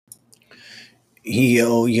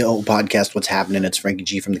Yo, podcast, what's happening? It's Frankie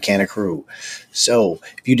G from the Kanna Crew. So,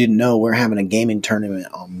 if you didn't know, we're having a gaming tournament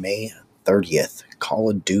on May 30th. Call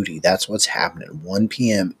of Duty, that's what's happening. 1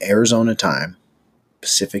 p.m. Arizona time,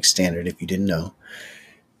 Pacific Standard, if you didn't know.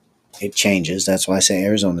 It changes, that's why I say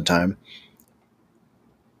Arizona time.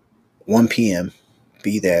 1 p.m.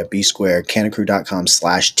 Be there, be square,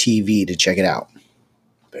 kannacrew.com/TV to check it out.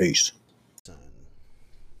 Peace.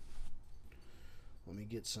 Let me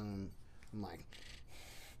get some. I'm like,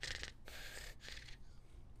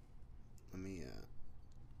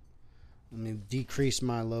 let me decrease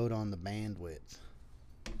my load on the bandwidth.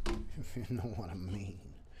 If you know what I mean.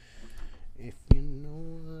 If you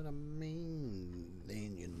know what I mean,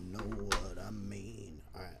 then you know what I mean.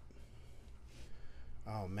 All right.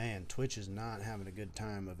 Oh man, Twitch is not having a good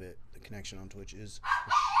time of it. The connection on Twitch is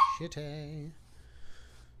shitty.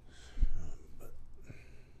 But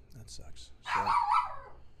that sucks. So,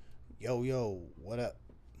 yo, what up?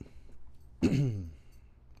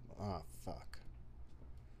 Oh, fuck.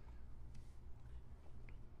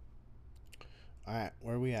 Alright,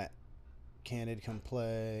 where are we at? Candid, come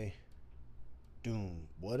play. Doom.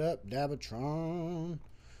 What up, Dabatron?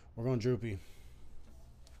 We're going Droopy.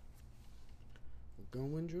 We're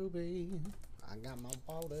going Droopy. I got my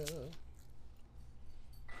water.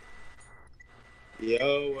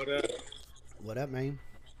 Yo, what up? What up, man?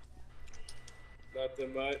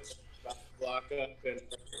 Nothing much. About to block up and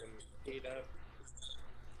heat up.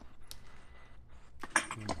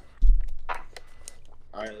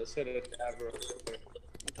 Alright, let's hit a dab real quick.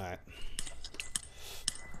 Alright.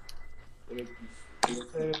 Let me 10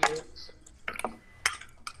 minutes.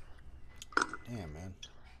 Damn, man.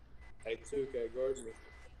 Hey, 2K, guard me.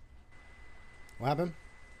 What happened?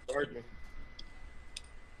 Guard me.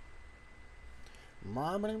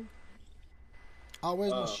 Marvin? Oh,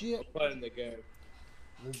 where's my shit? I'm playing the game.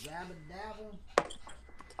 The Zabba Dabba.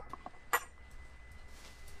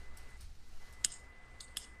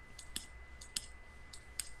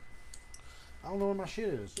 I don't know where my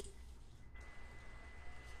shit is.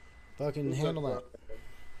 Fucking handle that.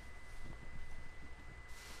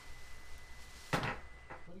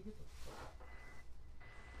 Here's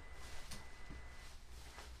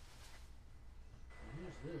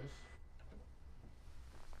this.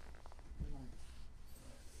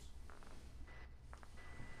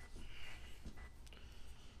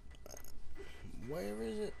 Where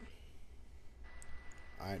is it?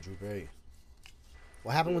 Alright, Drew Bay.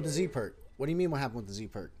 What happened with the Z perk? What do you mean what happened with the Z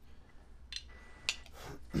perk?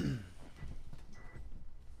 The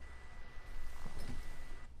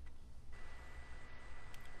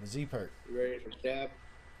Z perk. You ready for dab?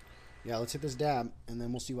 Yeah, let's hit this dab, and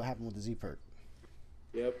then we'll see what happened with the Z perk.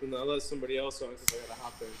 Yep, and I'll let somebody else on because I gotta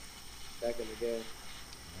hop in back in the game.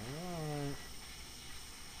 Alright.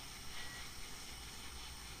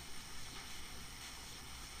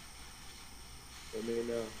 Let me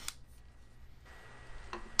know.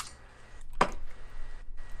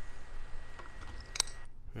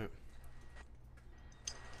 Yeah.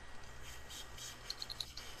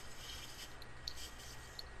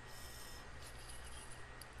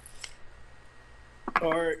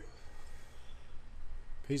 Alright.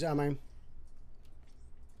 Peace out, man.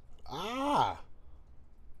 Ah!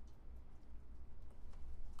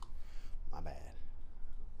 My bad.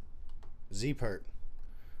 Z perk.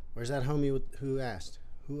 Where's that homie with, who asked?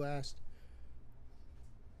 Who asked?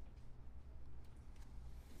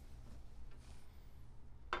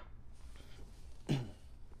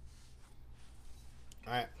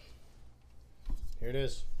 Alright. Here it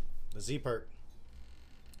is. The Z perk.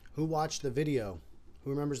 Who watched the video? Who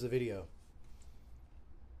remembers the video?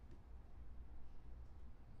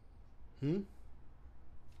 Who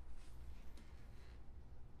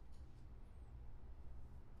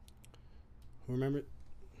remember?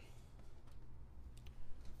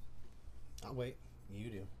 Oh, wait. You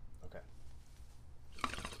do. Okay.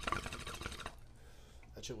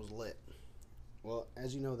 That shit was lit. Well,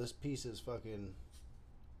 as you know, this piece is fucking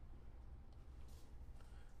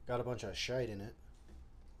got a bunch of shite in it.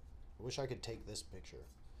 I wish I could take this picture.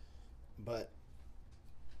 But,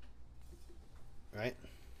 right?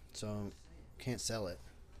 So, can't sell it.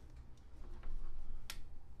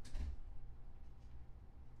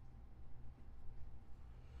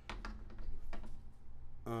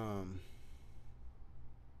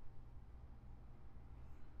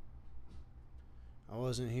 I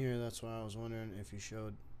wasn't here, that's why I was wondering if you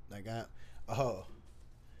showed that guy. Oh.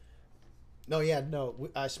 No, yeah, no.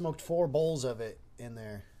 I smoked 4 bowls of it in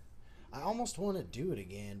there. I almost want to do it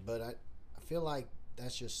again, but I feel like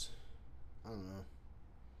that's just, I don't know.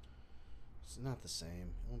 It's not the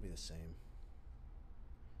same. It won't be the same.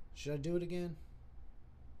 Should I do it again?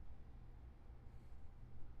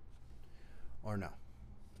 Or no?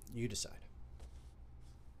 You decide.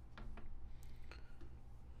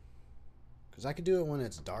 Because I could do it when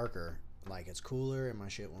it's darker, like it's cooler and my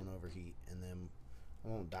shit won't overheat, and then I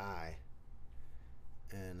won't die,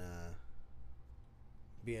 and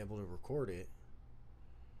be able to record it.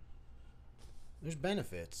 There's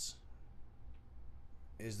benefits.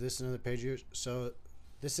 Is this another page of yours? So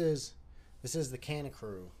this is the Kanna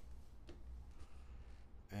Crew,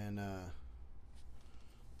 and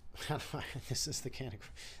how do I, this is the Kanna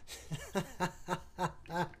Crew.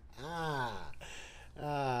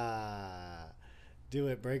 Do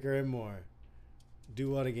it, Breaker and more.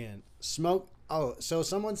 Do what again? Smoke. Oh, so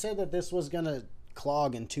someone said that this was gonna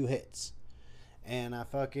clog in 2 hits, and I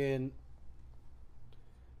fucking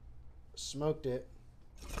smoked it.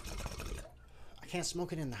 I can't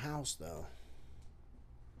smoke it in the house though.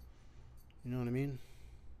 You know what I mean?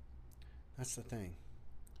 That's the thing.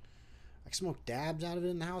 I can smoke dabs out of it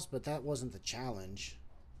in the house, but that wasn't the challenge.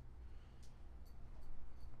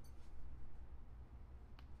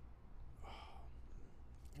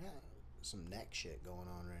 Yeah, some neck shit going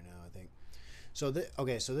on right now, I think. So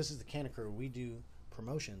okay, so this is the Kanna Crew. We do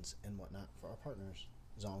promotions and whatnot for our partners,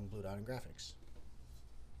 Zong, Blue Dot, and Graphics.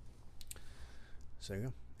 So there you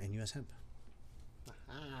go. And US Hemp.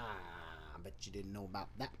 I bet you didn't know about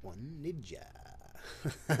that one, did ya?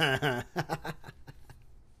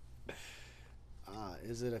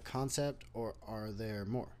 Is it a concept or are there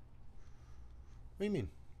more? What do you mean?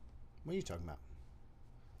 What are you talking about?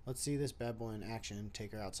 Let's see this bad boy in action.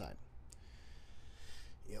 Take her outside.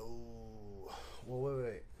 Yo. Well,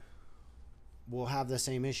 wait. We'll have the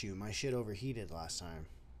same issue. My shit overheated last time.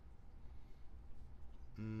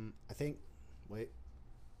 I think. Wait.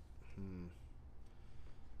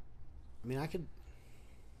 I mean, I could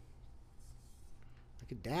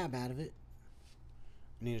dab out of it.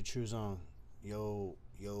 I need a true song. Yo.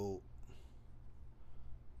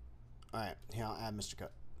 Alright, here, I'll add Mr.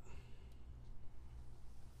 Cut.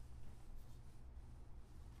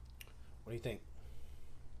 What do you think?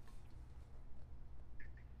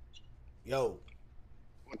 Yo.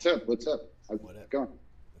 What's up? How's it going?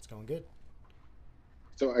 It's going good.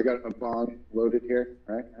 So I got a bong loaded here,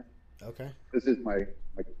 right? Okay. This is my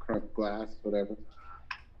crunk glass, whatever.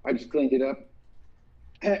 I just cleaned it up.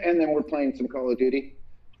 And then we're playing some Call of Duty.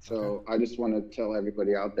 So okay. I just want to tell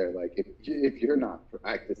everybody out there, like, if you're not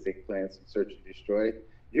practicing playing some Search and Destroy,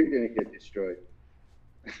 you're going to get destroyed.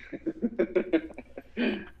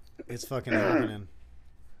 It's fucking happening.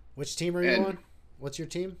 Which team are you on? What's your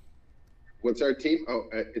team? What's our team? Oh,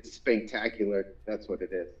 it's Spanktacular. That's what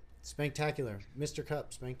it is. Spanktacular. Mr.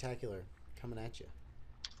 Cup, Spanktacular. Coming at you.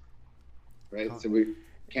 Right? So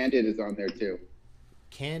Candid is on there too.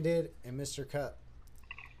 Candid and Mr. Cup.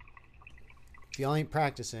 If y'all ain't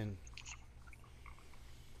practicing,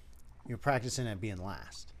 you're practicing at being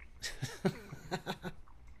last.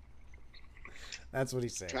 That's what he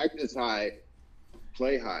said. Practice high,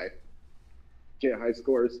 play high, get high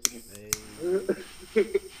scores. Hey.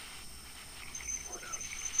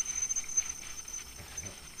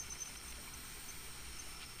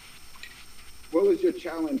 What was your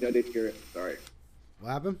challenge? I didn't hear it. Sorry.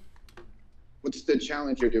 What happened? What's the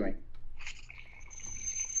challenge you're doing?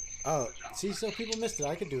 Oh, see, so people missed it.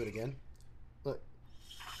 I could do it again. Look.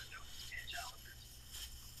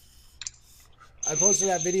 I posted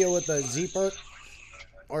that video with the Z-Perk,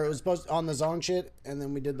 or it was posted on the Zong shit, and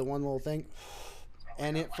then we did the one little thing,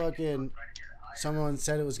 and it fucking, someone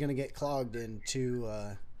said it was going to get clogged in 2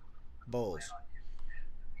 bowls.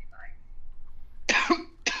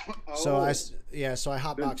 So I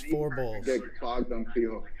hotboxed 4 bowls. Get clogged on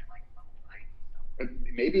field.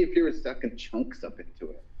 Maybe if you were sucking chunks up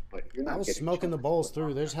into it, but you're not. I was smoking the bowls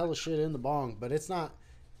through. There's hella shit in the bong, but it's not.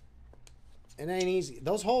 It ain't easy.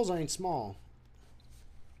 Those holes ain't small.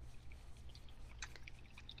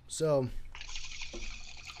 So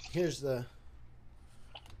here's the.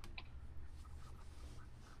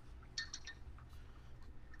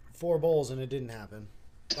 Four bowls and it didn't happen.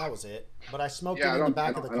 That was it. But I smoked it in the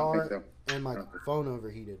back of the car and my phone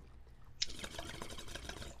overheated.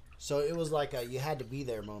 So it was like a you had to be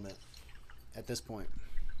there moment at this point.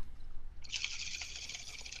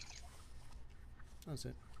 That's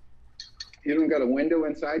it. You don't got a window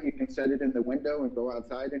inside? You can set it in the window and go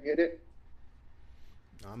outside and hit it?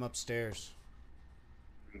 I'm upstairs.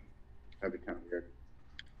 That'd be kind of weird.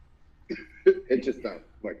 It's just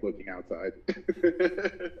like looking outside.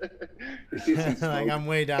 Like I'm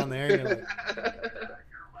way down there. You're like,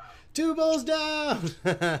 2 bowls down.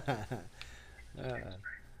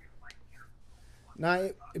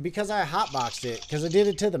 No, because I hotboxed it, because I did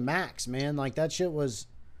it to the max, man. Like that shit was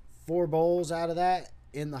 4 bowls out of that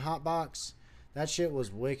in the hotbox. That shit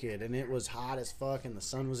was wicked, and it was hot as fuck, and the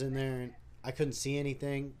sun was in there, and I couldn't see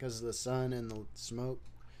anything because of the sun and the smoke.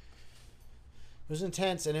 It was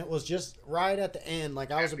intense, and it was just right at the end.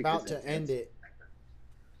 Like, I was about to end it.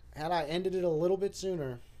 Had I ended it a little bit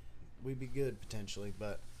sooner, we'd be good, potentially,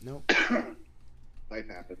 but nope. Life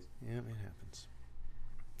happens. Yeah, it happens.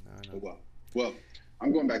 I know. Well,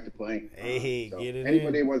 I'm going back to playing. Hey, So get it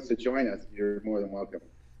anybody in. wants to join us, you're more than welcome.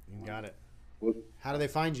 You got it. Well, How do they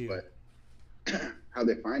find you? but how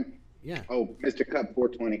they find me? Yeah. Oh, Mr. Cup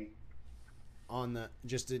 420. On the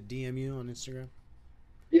just a DM you on Instagram.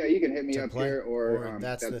 Yeah, you can hit me To up play? here, or Or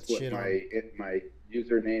that's that's the what shit my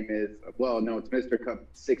username is. Well, no, it's Mr. Cup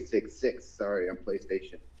 666. Sorry, on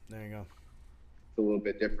PlayStation. There you go. It's a little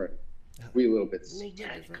bit different. We a little bit.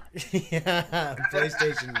 Yeah,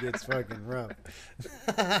 PlayStation gets fucking rough.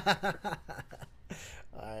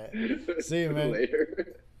 All right. See you, man.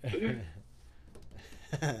 Later.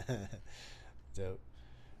 Dope.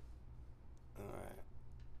 All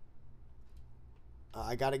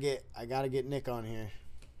right. I gotta get Nick on here.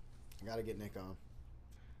 I gotta get Nick on.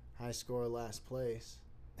 High score, last place.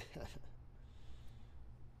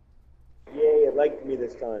 Yay, it liked me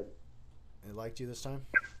this time. It liked you this time?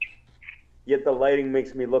 Yet the lighting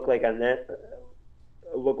makes me look like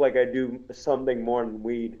look like I do something more than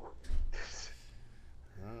weed.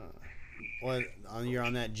 What? You're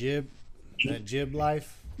on that jib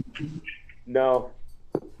life? No.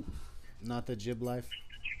 Not the jib life?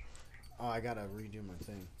 Oh, I gotta redo my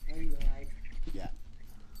thing. Are you alright? Yeah.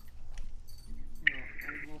 No,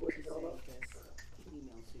 I'm hoping to save this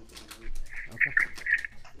email so you can read it. Okay.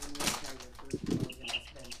 When you try your first close and it's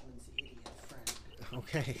Benson's idiot friend.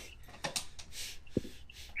 Okay.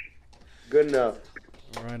 Good enough.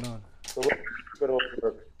 Right on. So let's go to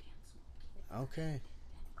work. Okay.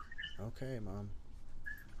 Okay, Mom.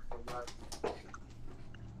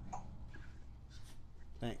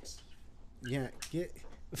 Thanks. Yeah, get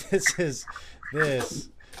this is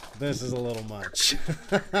a little much.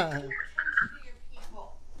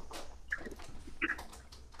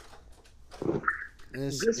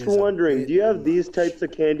 Just wondering, do you have these types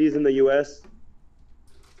of candies in the U.S.?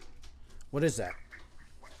 What is that?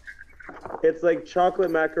 It's like chocolate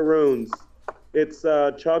macaroons. It's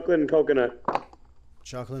chocolate and coconut.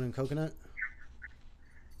 Chocolate and coconut?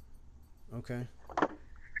 Okay.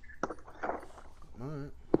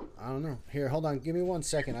 Alright. I don't know. Here, hold on. Give me 1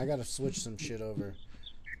 second. I gotta switch some shit over.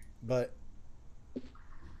 But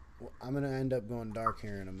I'm gonna end up going dark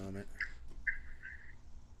here in a moment.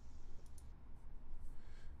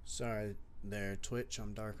 Sorry there, Twitch.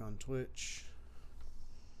 I'm dark on Twitch.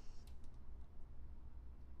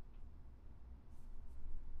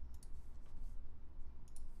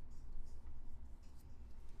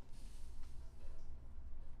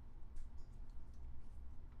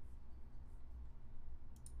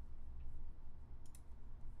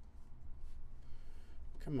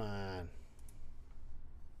 Come on.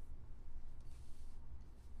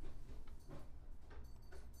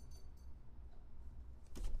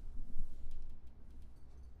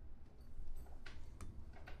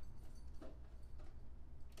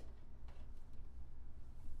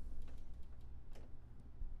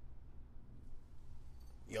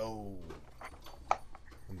 Yo.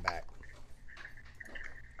 I'm back.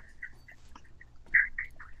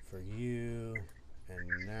 For you. And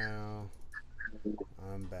now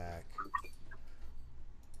I'm back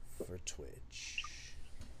for Twitch.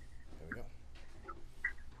 There we go.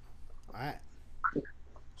 Alright.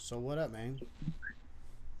 So what up, man?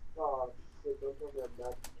 Oh, shit, don't tell me I'm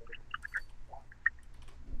back.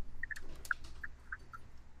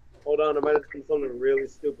 Hold on, I might have done something really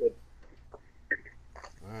stupid.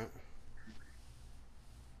 Alright.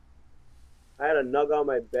 I had a nug on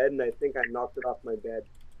my bed, and I think I knocked it off my bed.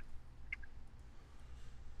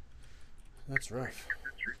 That's rough.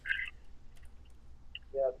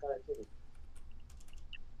 Yeah, it's kind of shitty.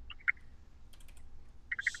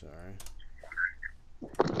 Sorry.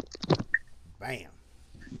 Bam.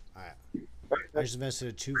 Alright. I just invested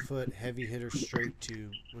a 2-foot heavy hitter straight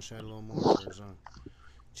tube. Wish I had a little more for his own.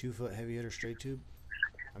 2-foot heavy hitter straight tube.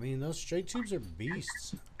 I mean, those straight tubes are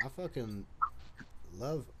beasts. I fucking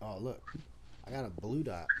love. Oh, look. I got a blue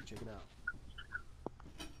dot. Check it out.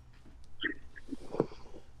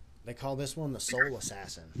 They call this one the Soul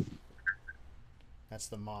Assassin. That's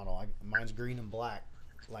the model. Mine's green and black,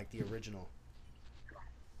 like the original.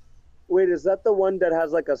 Wait, is that the one that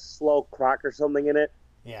has like a slow crack or something in it?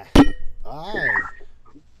 Yeah. Aye.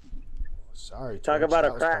 Sorry. Talk Twitch, about a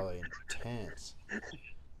that was crack. probably intense.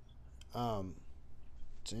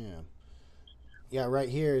 Damn. Yeah, right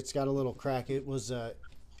here it's got a little crack. It was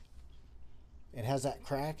it has that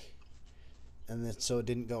crack, and then so it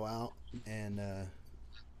didn't go out, and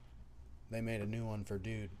they made a new one for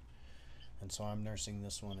dude, and so I'm nursing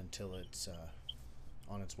this one until it's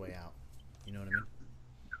on its way out. You know what I mean?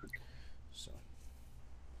 So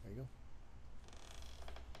there you go.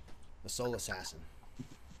 The Soul Assassin.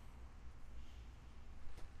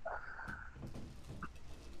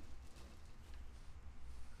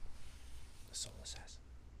 The Soul Assassin.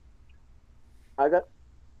 I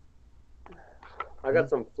got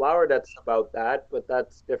some flour that's about that, but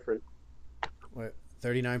that's different. What?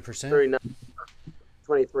 39%. 39,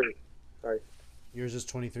 23. Sorry. Yours is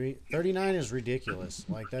 23. 39 is ridiculous.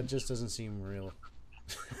 Like that just doesn't seem real.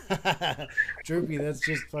 Droopy, that's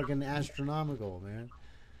just fucking astronomical, man.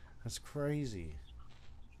 That's crazy.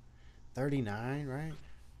 39, right?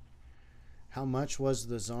 How much was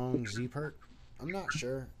the Zong Z perk? I'm not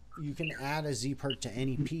sure. You can add a Z perk to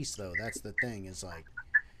any piece though. That's the thing. Is like,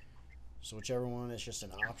 so whichever one is just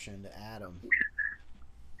an option to add them.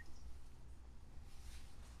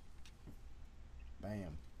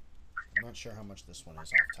 Bam. I'm not sure how much this one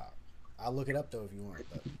is off top. I'll look it up though if you want.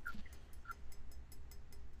 But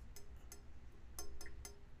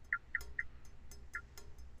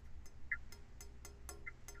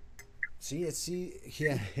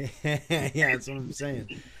yeah, yeah, that's what I'm saying.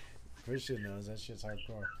 Christian knows that shit's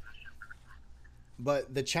hardcore.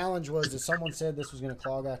 But the challenge was that someone said this was going to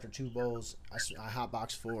clog after 2 bowls. I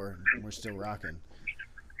hotboxed 4, and we're still rocking.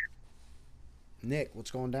 Nick,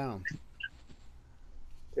 what's going down?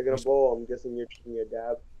 Taking a bowl. I'm guessing you're taking a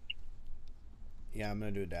dab. Yeah, I'm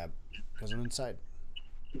going to do a dab because I'm inside.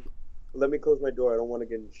 Let me close my door. I don't want to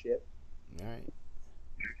get in shit. All right.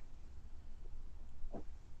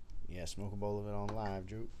 Yeah, smoke a bowl of it on live,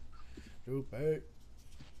 Droop. Droop, hey.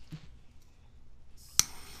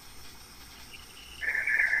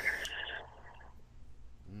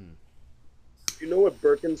 You know what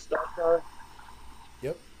Birkenstocks are?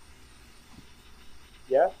 Yep.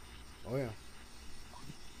 Yeah? Oh, yeah.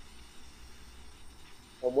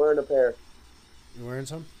 I'm wearing a pair. You wearing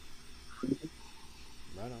some?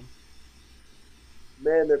 Right on.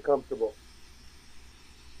 Man, they're comfortable.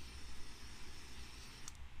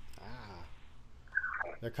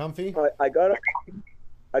 They're comfy? I got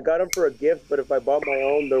them for a gift, but if I bought my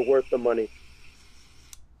own, they're worth the money.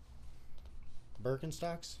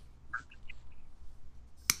 Birkenstocks?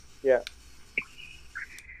 Yeah.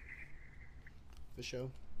 For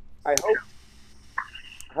sure. I hope.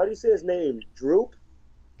 How do you say his name? Droop?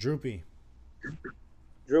 Droopy.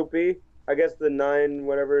 Droopy? I guess the 9,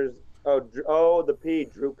 whatever is. Oh, the P.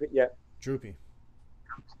 Droopy. Yeah. Droopy.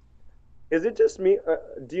 Is it just me?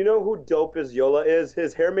 Do you know who Dope as Yola is?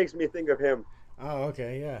 His hair makes me think of him. Oh,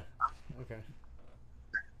 okay, yeah. Okay.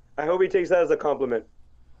 I hope he takes that as a compliment.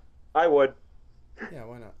 I would. Yeah,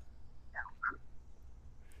 why not?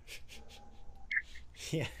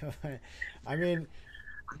 Yeah, I mean,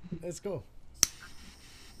 let's go.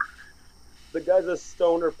 The guy's a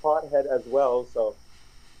stoner pothead as well, so.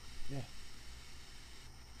 Yeah.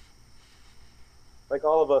 Like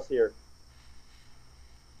all of us here.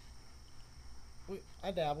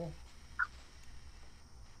 I dabble.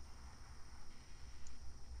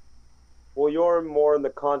 Well, you're more in the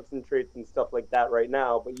concentrates and stuff like that right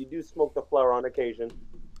now, but you do smoke the flower on occasion.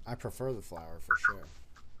 I prefer the flower for sure.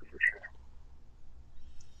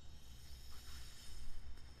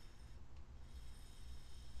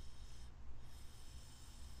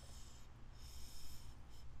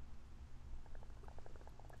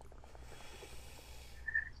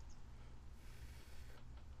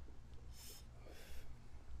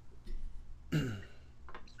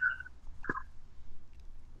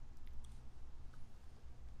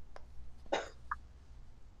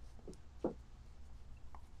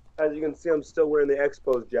 As you can see, I'm still wearing the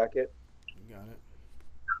Expos jacket. You got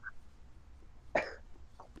it.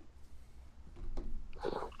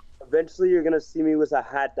 Eventually, you're gonna see me with a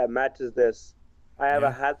hat that matches this. I have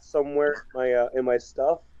a hat somewhere in my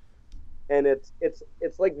stuff, and it's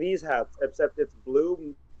like these hats, except it's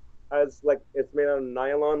blue, as like it's made out of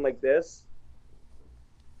nylon like this,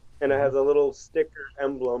 and it has a little sticker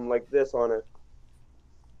emblem like this on it.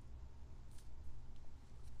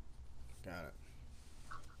 Got it.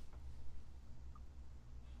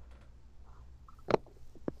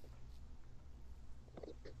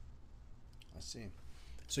 I see.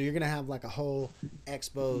 So you're gonna have like a whole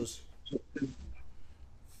Expos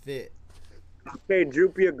fit. Okay,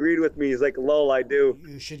 Droopy agreed with me. He's like, "Lol, I do."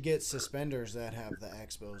 You should get suspenders that have the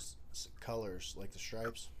Expos colors, like the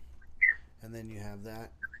stripes, and then you have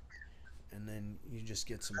that, and then you just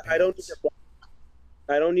get some pants.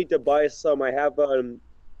 I don't need to buy some. I have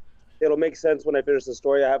it'll make sense when I finish the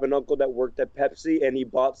story. I have an uncle that worked at Pepsi, and he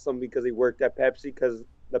bought some because he worked at Pepsi because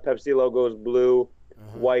the Pepsi logo is blue,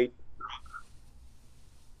 white.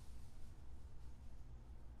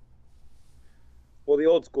 Well, the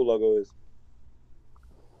old school logo is.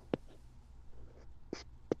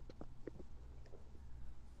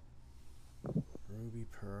 Ruby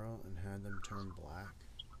Pearl and had them turn black.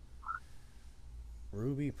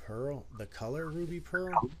 Ruby Pearl? The color Ruby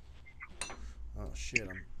Pearl? Oh shit,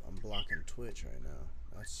 I'm blocking Twitch right now.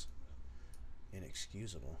 That's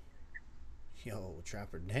inexcusable. Yo,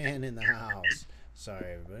 Trapper Dan in the house.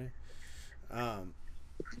 Sorry, everybody.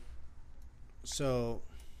 So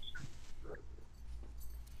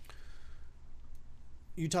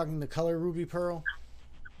you talking the color Ruby Pearl?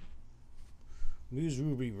 Use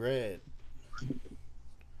Ruby Red.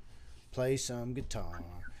 Play some guitar.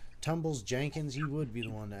 Tumbles Jenkins, you would be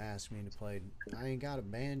the one to ask me to play. I ain't got a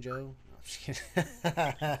banjo. No, I'm just kidding.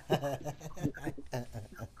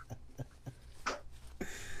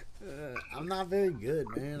 I'm not very good,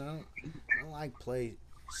 man. I don't like play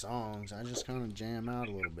songs. I just kind of jam out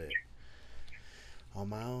a little bit on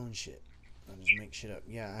my own shit. I just make shit up.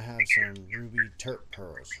 Yeah, I have some Ruby Turp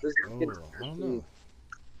Pearls. Oh, I don't know.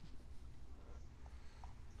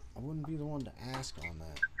 I wouldn't be the one to ask on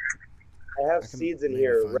that. I have seeds in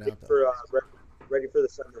here ready for the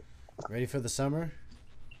summer. Ready for the summer?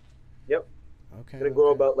 Yep. Okay. Gonna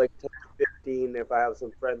grow about like 10 to 15 if I have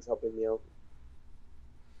some friends helping me out.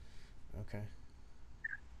 Okay.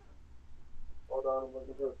 Hold on, I'm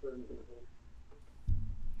looking for a certain thing.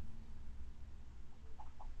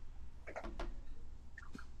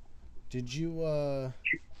 Did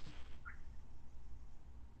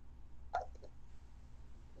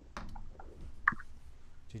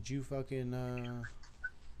you fucking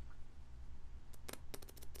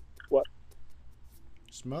what?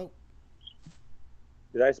 Smoke?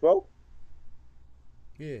 Did I smoke?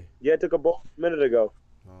 Yeah. Yeah, I took a bowl a minute ago.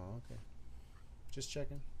 Oh, okay. Just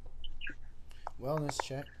checking. Wellness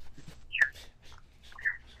check.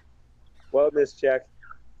 Wellness check.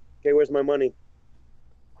 Okay, where's my money?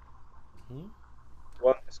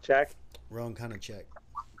 Wellness check. Wrong kind of check.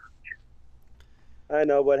 I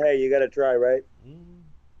know, but hey, you gotta try, right?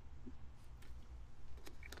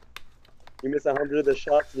 You miss 100 of the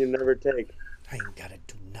shots you never take. I ain't gotta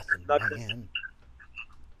do nothing, man.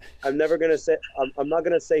 I'm never gonna say. I'm not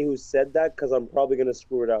gonna say who said that because I'm probably gonna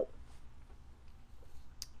screw it up.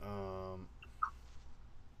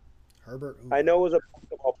 Herbert. I know it was a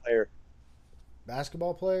basketball player.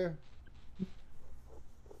 Basketball player?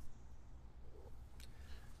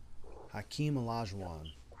 Hakeem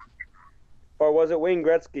Olajuwon. Or was it Wayne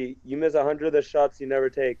Gretzky? You miss 100 of the shots you never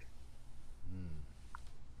take.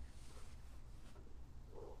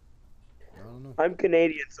 I don't know. I'm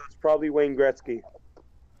Canadian, so it's probably Wayne Gretzky.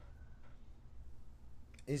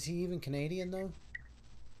 Is he even Canadian, though?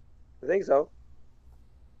 I think so.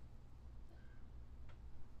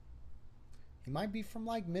 He might be from,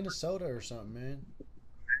 like, Minnesota or something, man.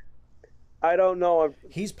 I don't know.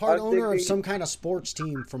 He's part owner of some kind of sports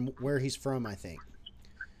team from where he's from, I think.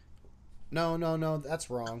 No, that's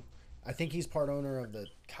wrong. I think he's part owner of the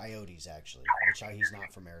Coyotes, actually, which he's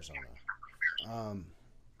not from Arizona.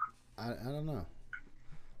 I don't know.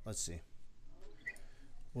 Let's see.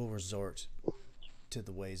 We'll resort to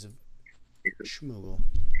the ways of Schmoogle.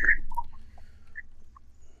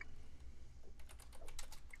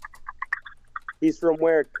 He's from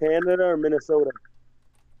where? Canada or Minnesota?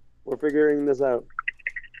 We're figuring this out.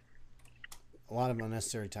 A lot of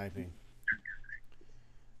unnecessary typing.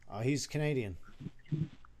 He's Canadian.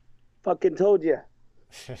 Fucking told you.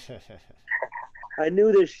 I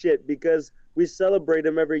knew this shit because we celebrate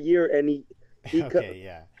him every year, and he okay,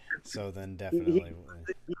 yeah. So then definitely.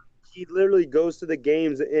 He literally goes to the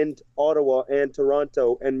games in Ottawa and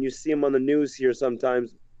Toronto, and you see him on the news here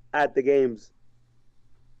sometimes at the games.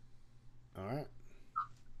 All right.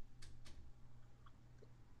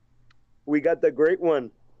 We got the Great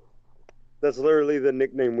One. That's literally the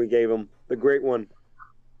nickname we gave him. The Great One.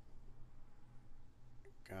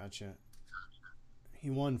 Gotcha. He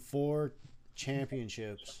won 4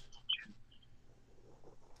 championships.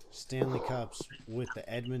 Stanley Cups with the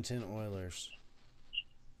Edmonton Oilers.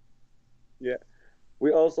 Yeah.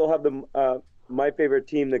 We also have the my favorite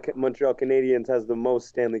team, the Montreal Canadiens, has the most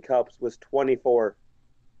Stanley Cups, was 24.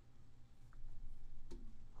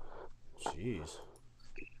 Jeez.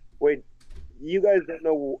 Wait, you guys don't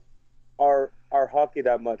know our hockey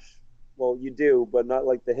that much. Well, you do, but not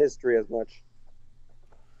like the history as much.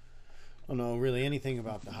 I don't know really anything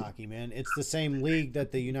about the hockey, man. It's the same league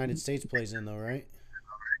that the United States plays in, though, right?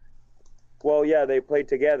 Well, yeah, they play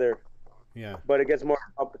together. Yeah. But it gets more.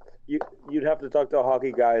 you'd have to talk to a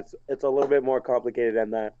hockey guy. It's a little bit more complicated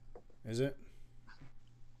than that. Is it?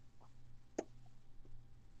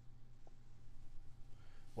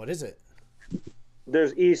 What is it?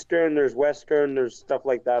 There's Eastern, there's Western, there's stuff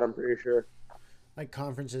like that. I'm pretty sure. Like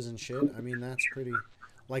conferences and shit. I mean, that's pretty.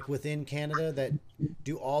 Like within Canada, that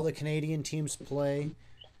do all the Canadian teams play?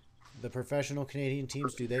 The professional Canadian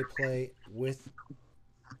teams, do they play with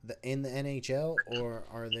in the NHL, or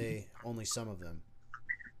are they only some of them?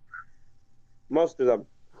 Most of them.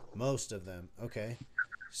 Most of them. Okay.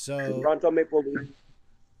 So Toronto Maple Leafs,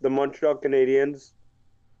 the Montreal Canadiens,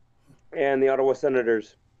 and the Ottawa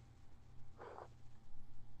Senators.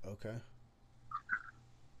 okay.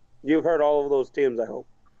 You've heard all of those teams, I hope.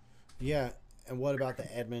 Yeah, and what about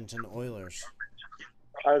the Edmonton Oilers?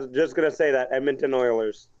 I was just gonna say that Edmonton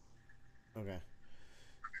Oilers. Okay.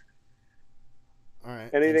 All right.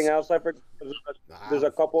 Anything And else I forgot? There's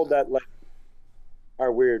a couple that like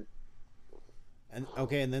are weird. And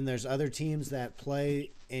okay, and then there's other teams that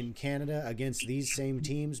play in Canada against these same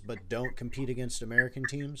teams, but don't compete against American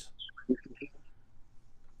teams.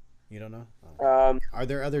 You don't know? Oh. Are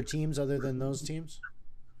there other teams other than those teams?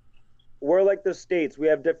 We're like the States. We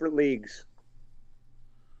have different leagues.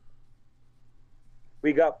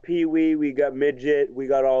 We got Pee Wee, we got midget, we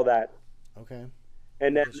got all that. Okay.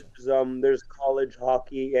 And then Okay, there's college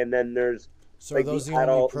hockey, and then there's So like are those the the only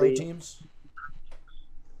adult pro league. teams?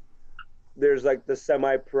 There's like the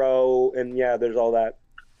semi-pro, and yeah, there's all that.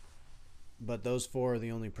 But those four are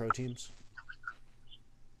the only pro teams?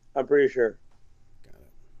 I'm pretty sure. Got it.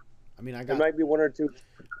 I mean, I There got. might be one or two.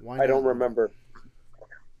 Why I don't not? remember.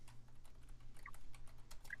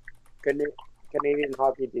 Canadian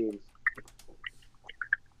hockey teams.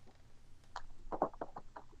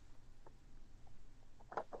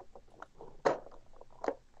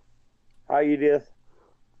 Hi, Edith.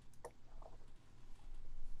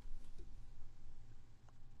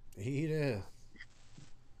 Edith.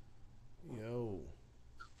 Yo.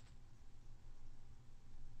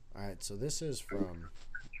 All right, so this is from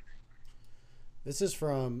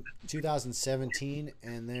 2017,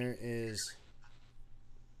 and there is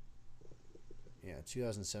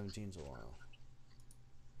 2017 is a while,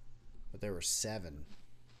 but there were 7.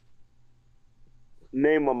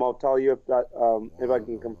 Name them. I'll tell you if that if I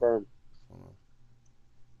can Wow. confirm. Hold on.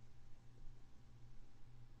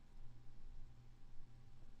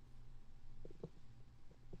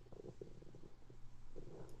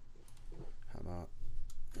 How about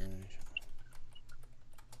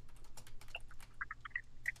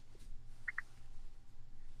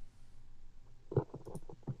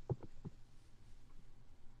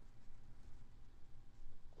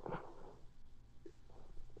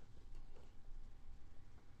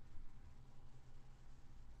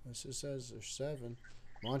this just says there's 7.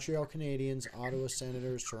 Montreal Canadiens, Ottawa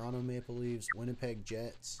Senators, Toronto Maple Leafs, Winnipeg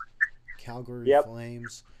Jets, Calgary Yep.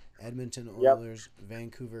 Flames, Edmonton Yep. Oilers,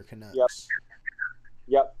 Vancouver Canucks. Yep.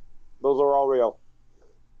 Yep, those are all real.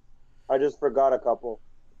 I just forgot a couple.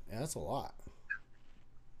 Yeah, that's a lot.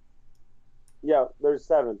 Yeah, there's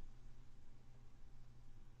 7.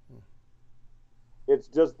 It's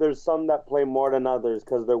just there's some that play more than others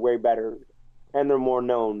because they're way better and they're more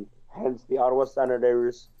known. Hence the Ottawa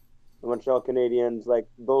Senators, the Montreal Canadiens, like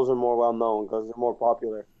those are more well known because they're more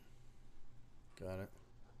popular. Got it.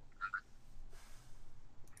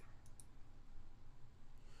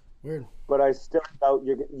 Weird. But I still doubt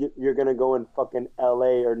you're gonna go in fucking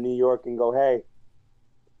L.A. or New York and go, hey,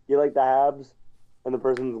 you like the Habs? And the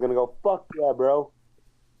person's gonna go, fuck yeah, bro.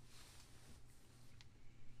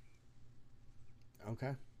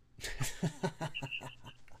 Okay.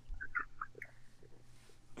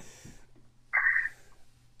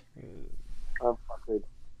 I'm fucking,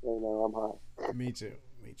 I'm hot. Me too.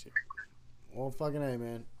 Well, fucking A,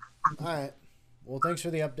 man. All right. Well, thanks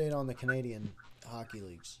for the update on the Canadian hockey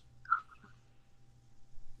leagues.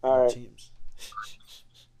 All right. Teams.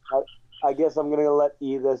 I guess I'm gonna let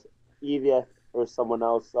Edith or someone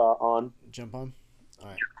else on. Jump on. All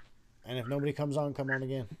right. And if nobody comes on, come on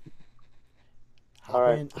again. All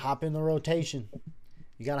right. Hop in the rotation.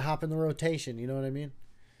 You gotta hop in the rotation. You know what I mean?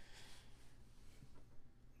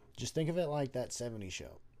 Just think of it like that 70s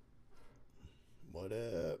show. What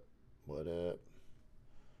up? What up?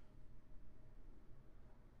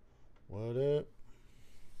 What up?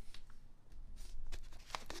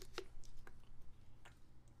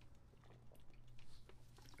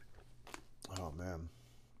 Oh man,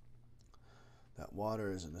 that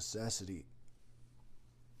water is a necessity.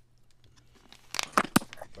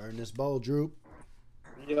 Burn this bowl, Droop.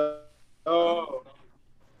 Yo. Oh.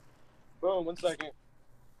 Boom, 1 second.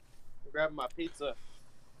 I'm grabbing my pizza.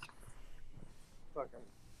 Fucking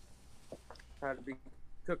had to be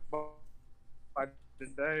cooked by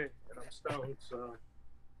today, and I'm stoned, so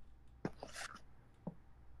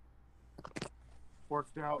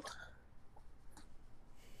worked out.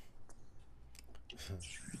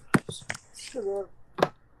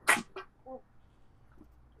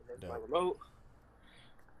 There's my remote.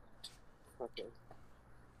 Okay.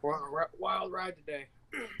 We're on a wild ride today.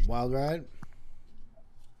 Wild ride?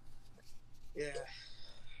 Yeah.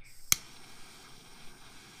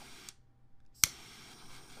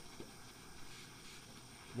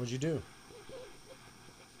 What'd you do?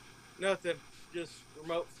 Nothing. Just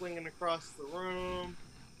remote flinging across the room.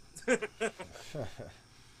 Like,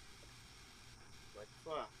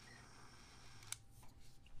 fuck.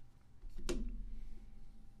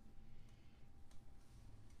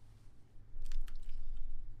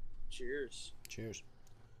 Cheers. Cheers.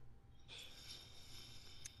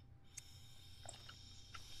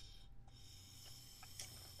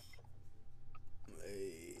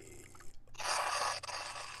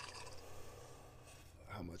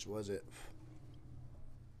 How much was it?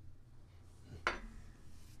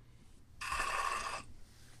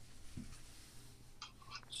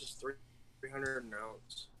 It's just 300 an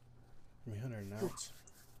ounce. 300 an ounce.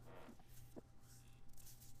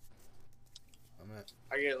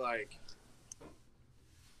 I get like,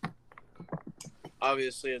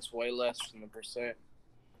 obviously it's way less than the percent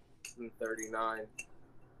than 39,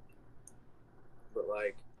 but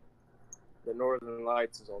like the Northern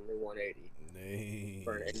Lights is only 180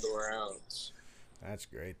 for an indoor ounce. That's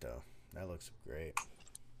great though. That looks great.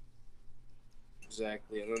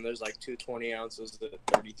 Exactly, and then there's like 220 ounces at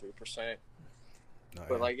 33%. Oh,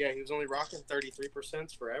 But yeah. like, yeah, he was only rocking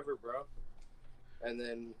 33% forever, bro. And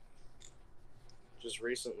then just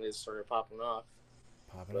recently it started popping off.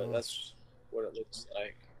 But that's what it looks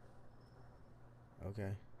like.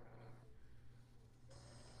 Okay.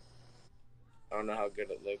 I don't know how good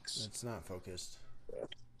it looks. It's not focused. Yeah.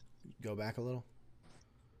 Go back a little.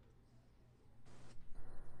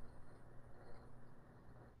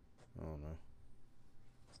 Oh no.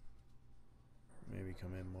 Maybe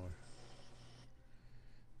come in more.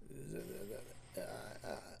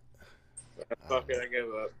 Fuck it, I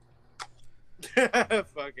give up.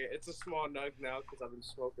 Fuck it. It's a small nug now because I've been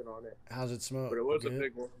smoking on it. How's it smell? But it was Good? a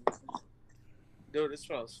big one. Dude, it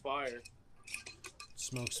smells fire.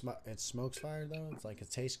 It smokes fire though. It's like it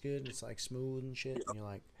tastes good. It's like smooth and shit. And you're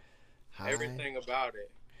like high. Everything about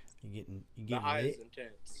it. You The getting high lit. is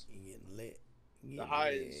intense. You getting lit. The high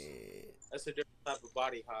is, that's a different type of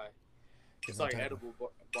body high. It's like edible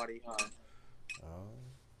body high. Oh.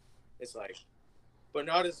 It's like, but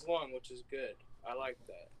not as long, which is good. I like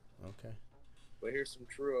that. Okay. But here's some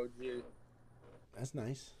true OG. That's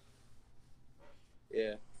nice.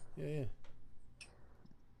 Yeah. Yeah.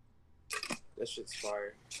 That shit's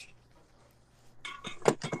fire.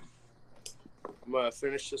 I'm gonna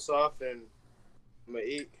finish this off and I'm gonna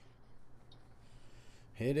eat.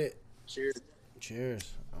 Hit it. Cheers.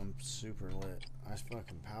 Cheers. I'm super lit. I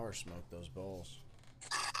fucking power smoked those bowls.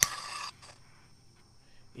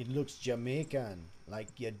 It looks Jamaican. Like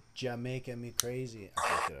you're Jamaican me crazy.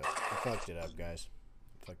 I fucked it up, guys.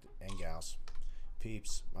 Fucked it. And gals.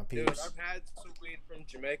 Peeps. My peeps. Dude, I've had some weed from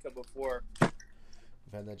Jamaica before.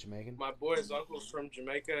 You've had that Jamaican? My boy's uncle's from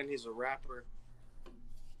Jamaica and he's a rapper.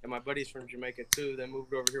 And my buddy's from Jamaica too. They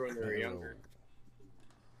moved over here when they were younger.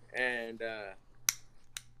 And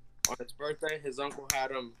on his birthday, his uncle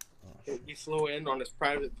had him. He flew in on his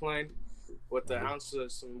private plane with the ounce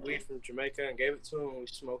of some weed from Jamaica and gave it to him, and we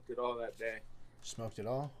smoked it all that day. Smoked it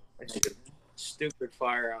all? Stupid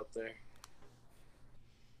fire out there.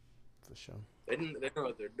 For sure. They know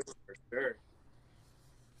what they're doing for sure.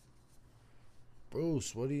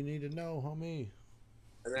 Bruce, what do you need to know, homie?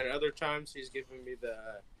 And then other times he's giving me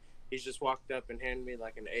he's just walked up and handed me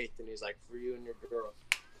like an eighth, and he's like, for you and your girl.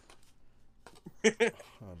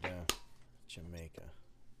 Oh, damn. Jamaica.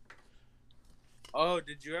 Oh,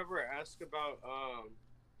 did you ever ask about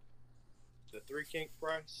the 3 kink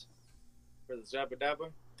price for the Zabba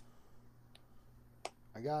Dabba?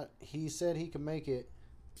 He said he could make it,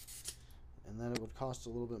 and then it would cost a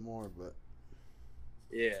little bit more, but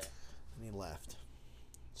yeah, and he left.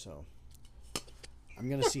 So I'm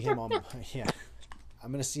gonna see him on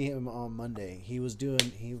I'm gonna see him on Monday. He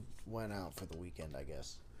went out for the weekend, I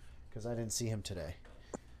guess, because I didn't see him today,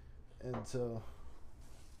 and so.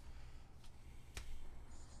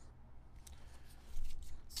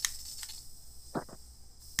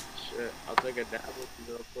 Shit, I'll take a dab with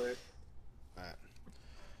you real quick. Alright.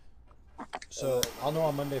 So I'll know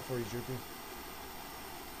on Monday for you, Droopy.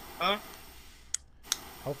 Huh?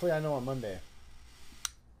 Hopefully I know on Monday.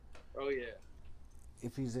 Oh yeah.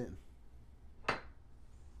 If he's in.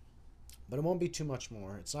 But it won't be too much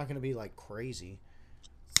more. It's not going to be like crazy.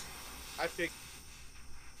 I think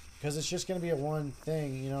Because it's just going to be a one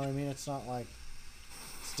thing, you know what I mean? It's not like...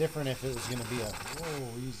 It's different if it was going to be a...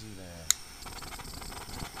 Whoa, easy there.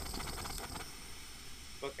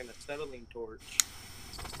 fucking acetylene torch.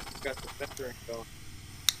 Got the vectoring going.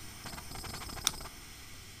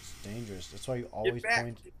 It's dangerous. That's why you always back,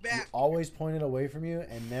 point... get back. You always point it away from you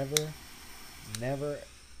and never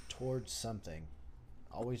towards something.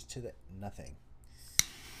 Always to the nothing.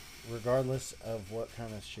 Regardless of what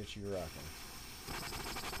kind of shit you're rocking.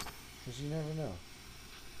 Because you never know.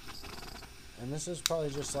 And this is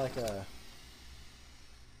probably just like a...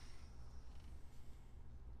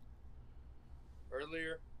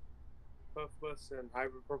 Earlier, Puff Bus and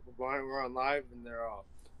Hybrid Purple Blind were on live, and they're all...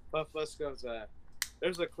 Puff Bus goes,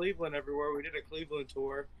 there's a Cleveland everywhere. We did a Cleveland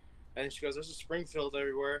tour. And she goes, there's a Springfield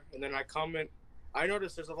everywhere. And then I comment, I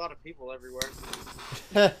noticed there's a lot of people everywhere.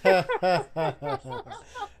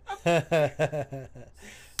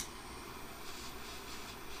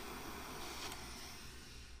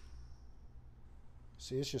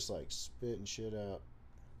 See, it's just like spitting shit out.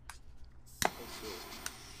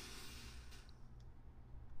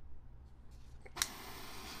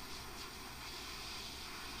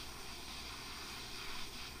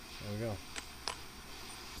 There we go.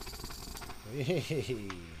 Hey.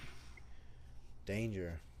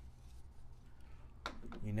 Danger.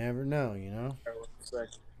 You never know, you know? You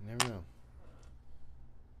never know.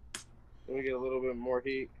 Let me get a little bit more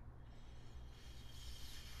heat.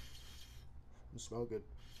 You smell good.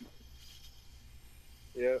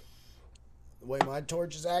 Yep. The way my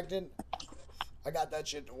torch is acting, I got that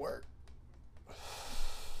shit to work.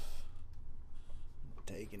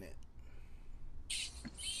 Taking it.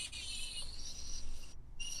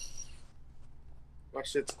 My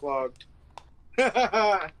shit's clogged.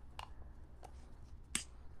 Well,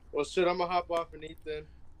 shit, I'm gonna hop off and eat then.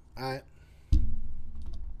 Alright.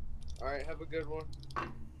 Alright, have a good one.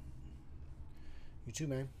 You too,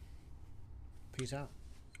 man. Peace out.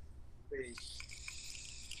 Peace.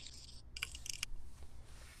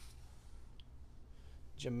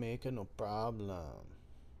 Jamaica, no problem.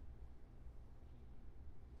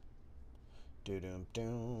 Doom doom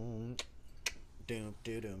doom doom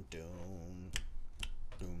doom doom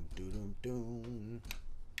doom doom doom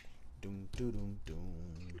doom doom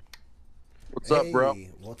doom. What's up, bro?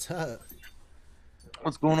 What's up?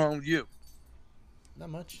 What's going on with you? Not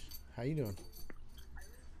much. How you doing?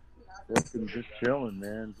 Just chilling,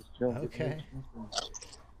 man. Just chilling. Okay.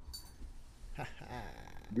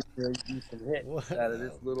 Get ready to do some hits What out of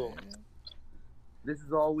this up, little. man? This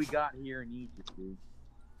is all we got here in Egypt, dude.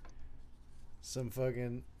 Some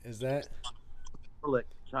fucking... Is that... Acrylic,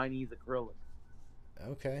 Chinese acrylic.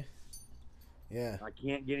 Okay. Yeah. I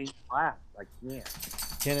can't get any glass. I can't.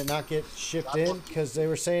 Can it not get shipped in? Because they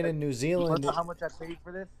were saying in New You Zealand... know how much I paid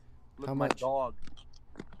for this? Look, How my much? dog.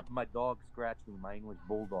 My dog scratched me. My English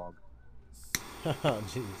bulldog. Oh,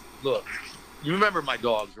 jeez. Look, you remember my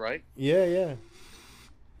dogs, right? Yeah, yeah.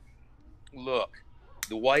 Look,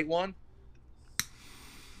 the white one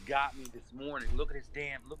got me this morning. Look at his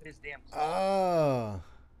damn claw. Oh.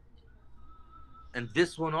 And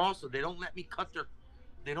this one also, they don't let me cut it.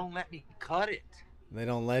 They don't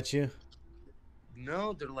let you?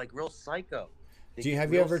 No, they're like real psycho. They get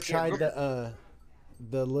Have you real ever scared. tried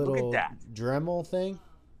the little that. Dremel thing?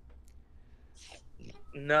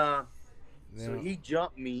 Nah. They So don't- he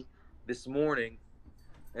jumped me this morning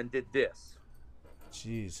and did this.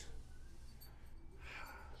 Jeez.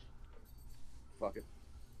 Fuck it.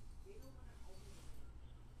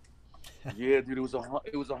 Yeah, dude, it was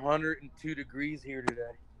 102 degrees here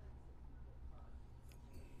today.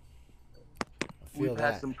 I feel We've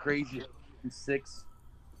that. had some crazy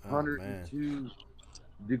 102 man.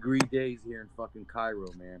 degree days here in fucking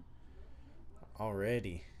Cairo, man.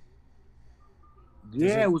 Already.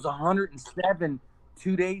 Yeah, it was 107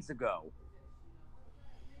 2 days ago.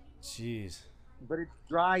 Jeez. But it's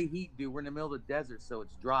dry heat, dude. We're in the middle of the desert, so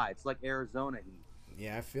it's dry. It's like Arizona heat.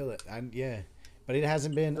 Yeah, I feel it. Yeah. But it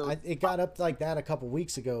hasn't been... it got up like that a couple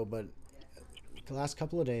weeks ago, but the last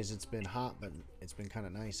couple of days it's been hot, but it's been kind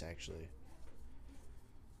of nice, actually.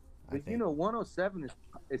 But you know, 107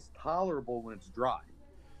 is tolerable when it's dry.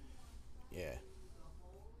 Yeah.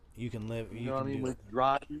 You can live... You know what I mean? When it's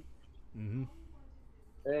dry. Mm-hmm.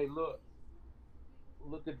 Hey, look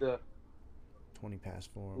at the 20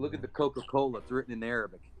 past 4. look at the Coca-Cola. It's written in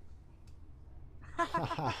Arabic.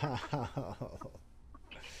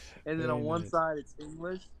 And then on one side it's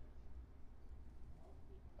English.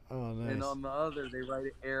 Oh, nice. And on the other they write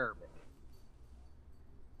it Arabic.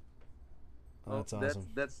 Oh, That's awesome.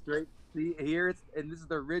 That's straight. See, here it's and this is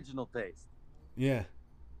the original taste. Yeah.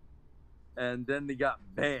 And then they got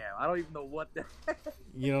bam. I don't even know what the.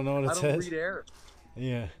 You don't know what it I don't says? read Arabic.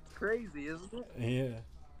 Yeah. It's crazy, isn't it? Yeah.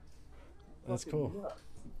 That's Fucking cool. nuts.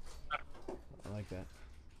 I like that.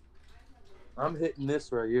 I'm hitting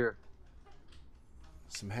this right here.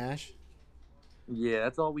 Some hash? Yeah,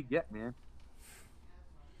 that's all we get, man.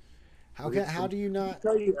 How do you not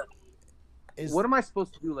Tell you, is what am I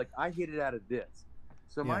supposed to do? Like, I hit it out of this.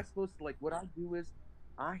 So am Yeah. I supposed to, like, what I do is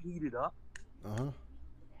I heat it up Uh-huh.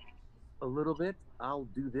 a little bit. I'll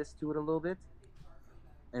do this to it a little bit.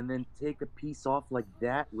 And then take a piece off like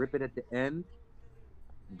that, rip it at the end,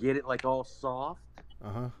 get it like all soft,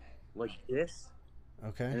 Uh-huh. like this,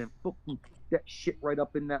 Okay. and then fucking put that shit right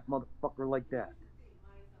up in that motherfucker like that.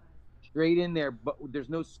 Straight in there, but there's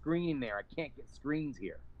no screen there. I can't get screens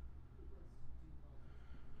here.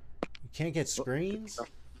 You can't get screens?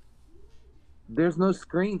 There's no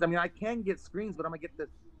screens. I mean, I can get screens, but I'm gonna get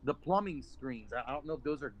the plumbing screens. I don't know if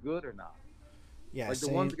those are good or not. Yeah, Like the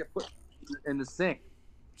same. ones that get put in the sink.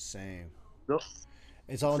 Same. Those-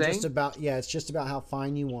 It's all Same? just about it's just about how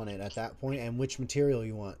fine you want it at that point and which material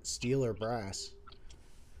you want, steel or brass.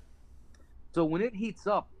 So when it heats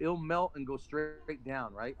up, it'll melt and go straight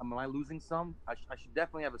down, right? Am I losing some? I should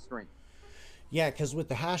definitely have a screen. Yeah, because with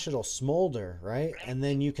the hash it'll smolder, right? And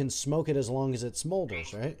then you can smoke it as long as it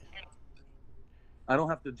smolders, right? I don't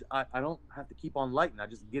have to. I don't have to keep on lighting. I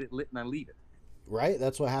just get it lit and I leave it. Right?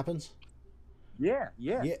 That's what happens? Yeah,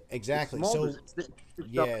 yeah. Yeah, exactly. It smolders. So It's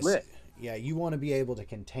yes. up lit. Yeah, you want to be able to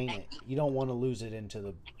contain it. You don't want to lose it into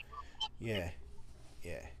the Yeah.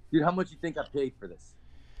 Yeah. Dude, how much you think I paid for this?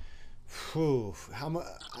 Whew, how much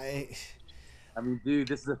I mean, dude,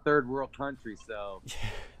 this is a third world country, so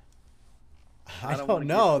I don't don't wanna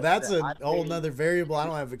know. get That's that. a I whole paid- nother variable I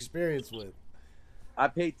don't have experience with. I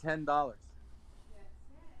paid $10.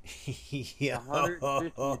 Yo.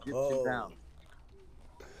 150 Egyptian pounds.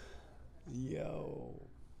 Yo.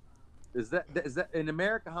 Is that in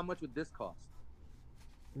America? How much would this cost?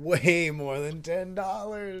 Way more than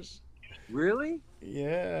 $10. Really?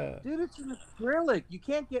 Yeah. Dude, it's an acrylic. You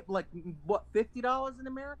can't get like what, $50 in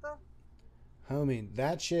America? Homie,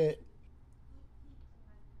 that shit.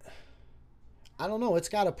 I don't know. It's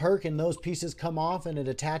got a perk and those pieces come off and it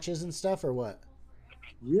attaches and stuff or what?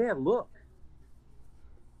 Yeah, look.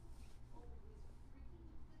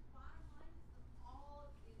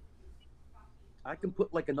 I can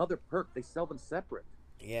put like another perk. They sell them separate.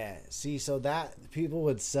 Yeah. See, so that people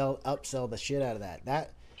would upsell the shit out of that.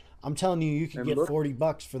 That I'm telling you, you could And get look-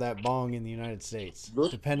 $40 for that bong in the United States,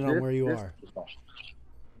 Look, depending on where you this- are.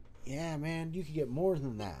 Yeah, man, you could get more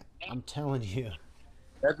than that. I'm telling you.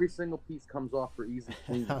 Every single piece comes off for easy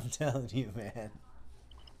cleaning. I'm telling you, man.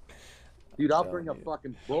 Dude, I'll telling bring a you.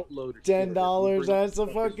 fucking boatload of shit. $10, that's a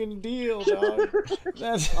fucking deal, dog.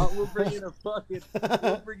 That's We'll bring in a fucking.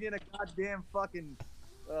 We'll bring in a goddamn fucking.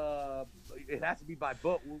 It has to be by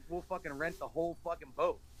boat. We'll fucking rent the whole fucking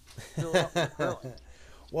boat. Fill it up with acrylic.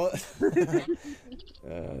 Well,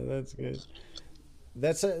 that's good.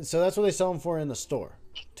 So that's what they sell them for in the store.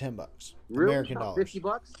 $10, Really? American About dollars.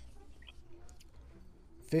 $50?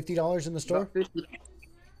 $50 in the store.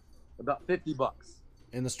 About $50.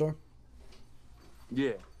 In the store.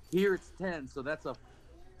 Yeah. Here it's 10, so that's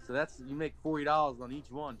you make $40 on each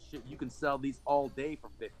one. Shit, you can sell these all day for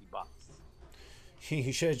 $50.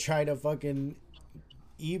 You should have tried to fucking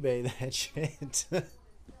eBay that shit.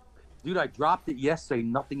 Dude, I dropped it yesterday.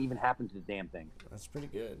 Nothing even happened to the damn thing. That's pretty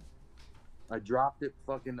good. I dropped it.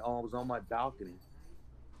 Fucking. Oh, it was on my balcony.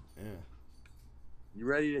 Yeah. You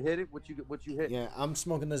ready to hit it? What you hit? Yeah, I'm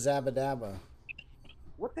smoking the Zabba Dabba.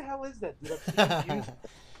 What the hell is that, dude? I've seen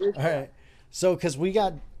you use- All right. So, cause we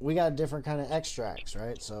got different kind of extracts,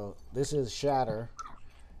 right? So this is shatter,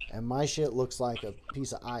 and my shit looks like a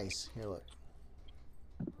piece of ice. Here, look.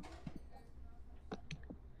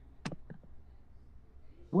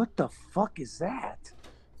 What the fuck is that?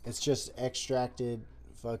 It's just extracted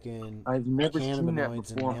fucking I've never seen that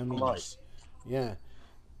cannabinoids before in and my amines. life. Yeah.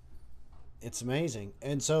 It's amazing.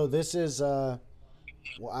 And so this is well,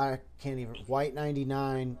 I can't even White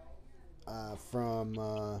 99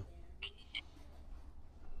 from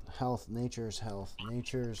Nature's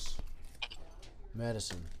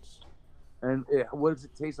Medicines. And what does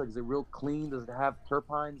it taste like? Is it real clean? Does it have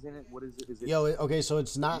terpenes in it? What is it? Is it? Yo, okay, so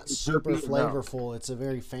it's not It's super terpene, no. flavorful. It's a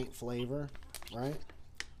very faint flavor, right?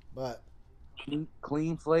 But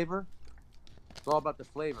Clean flavor. It's all about the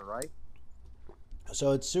flavor, right?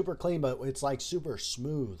 so it's super clean, but it's like super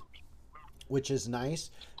smooth, which is nice.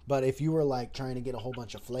 But if you were like trying to get a whole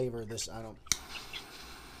bunch of flavor, this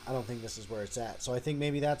I don't think this is where it's at. So I think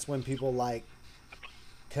maybe that's when people like,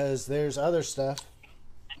 because there's other stuff.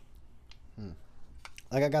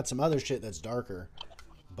 Like I got some other shit that's darker,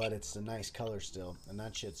 but it's a nice color still, and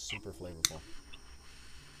that shit's super flavorful.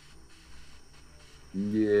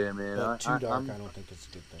 Yeah, man. But too dark, I'm I don't think it's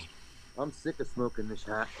a good thing. I'm sick of smoking this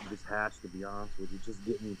hash. To be honest with you, just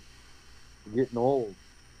getting old.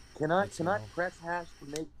 Can I press hash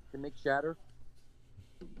to make shatter?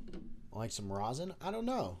 Like some rosin? I don't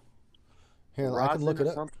know. Here, I Rosin can look it or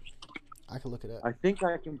up. something? I can look it up. I think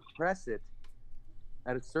I can press it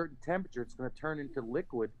at a certain temperature. It's gonna turn into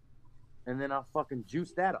liquid, and then I'll fucking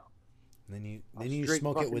juice that up. And then I'll you straight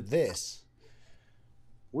smoke it fucking- with this.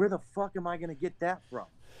 Where the fuck am I gonna get that from?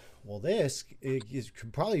 Well, this it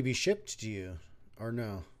could probably be shipped to you, or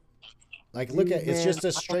no? Like, look at it's Man, just I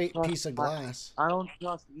a don't straight trust- piece of glass. I don't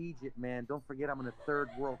trust Egypt, man. Don't forget I'm in a third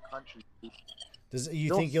world country. Does you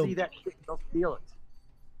They'll think you'll? see that shit, they'll steal it.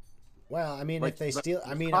 Well, I mean, Like- if they like steal,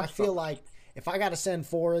 I mean, I feel custom. like if I got to send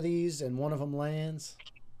 4 of these and one of them lands,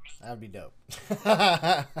 that would be dope.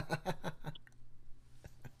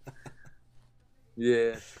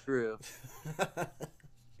 Yeah, true.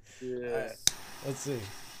 Yeah. Let's see.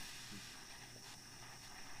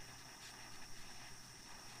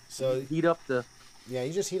 So Heat up the, yeah,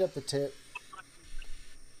 you just heat up the tip,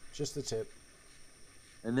 just the tip,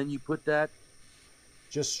 and then you put that.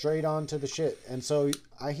 just straight onto the shit. And so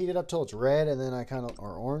I heat it up till it's red, and then I kind of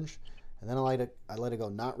or orange, and then I let it go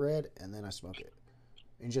not red, and then I smoke it,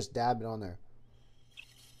 and just dab it on there.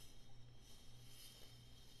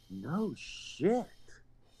 No shit.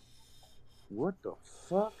 What the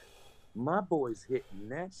fuck? My boy's hitting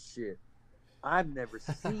that shit. I've never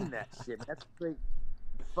seen that shit. That's straight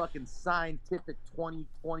fucking scientific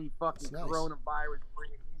 2020 fucking That's nice. coronavirus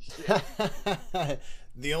bringing you shit.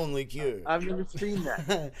 The only cure. I've never seen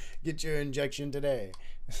that. Get your injection today.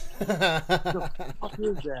 What the fuck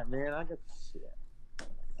is that, man? I got shit.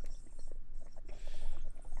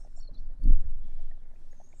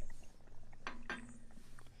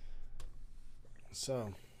 So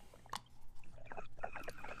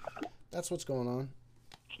that's what's going on.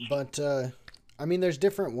 But I mean, there's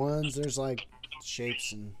different ones. There's like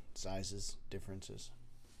shapes and sizes differences.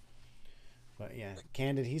 But yeah,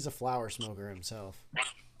 Candid, he's a flower smoker himself.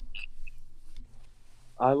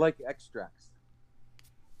 I like extracts.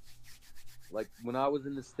 Like when I was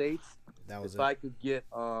in the States, That was if it. I could get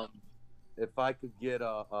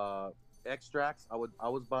extracts, I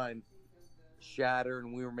was buying shatter,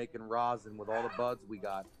 and we were making rosin with all the buds we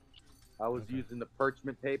got. I was Okay. using the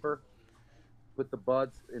parchment paper, put the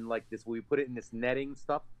buds in like this. We put it in this netting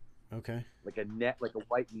stuff, Okay. like a net, like a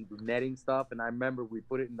white netting stuff. And I remember we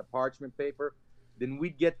put it in the parchment paper. Then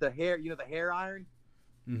we'd get the hair, the hair iron,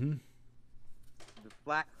 Mm-hmm. the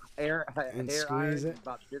flat hair And hair squeeze iron it?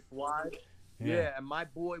 about this wide. Yeah, and my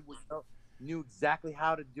boy knew exactly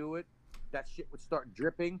how to do it. That shit would start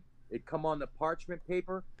dripping. It'd come on the parchment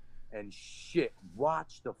paper, and shit,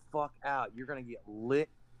 watch the fuck out. You're gonna get lit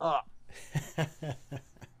up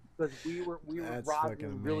because we were That's robbing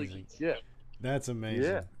fucking really amazing. good shit. That's amazing.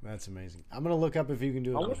 Yeah. That's amazing. I'm gonna look up if you can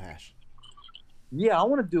do it with hash. Yeah, I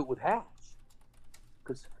want to do it with hash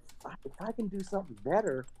because if I can do something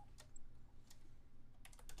better.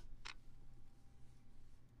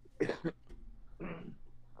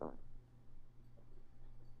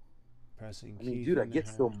 Pressing. I mean, keys dude, I in the get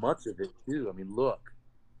so hash. much of it too. I mean, look,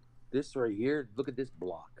 this right here. Look at this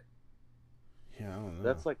block. Yeah, I don't know.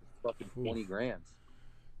 That's like fucking Oof. 20 grand,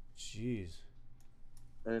 Jeez.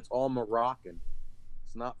 and it's all Moroccan.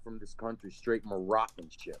 It's not from this country. Straight Moroccan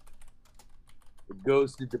shit. It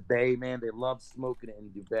goes to Dubai, man. They love smoking it in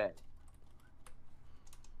Dubai.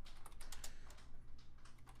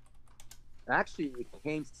 Actually, it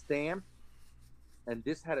came stamped, and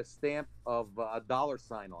this had a stamp of a dollar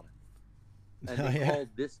sign on it. And Oh, they yeah. called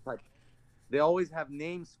this type. They always have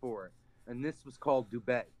names for it, and this was called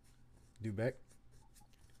Dubai. Dubec?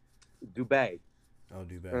 Dubai. Oh,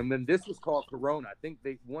 Dubec. And then this was called Corona. I think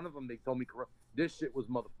one of them they told me Corona. This shit was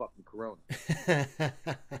motherfucking Corona.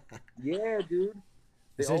 Yeah, dude.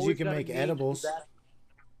 It says you always can got a make name edibles for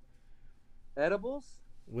that. Edibles?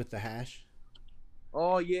 with the hash.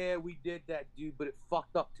 Oh yeah, we did that, dude. But it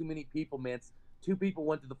fucked up too many people, man. 2 people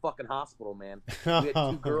went to the fucking hospital, man. We had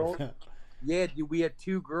 2 girls. Yeah, dude, we had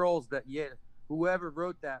 2 girls that, whoever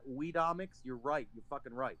wrote that, Weedomics, you're right. You're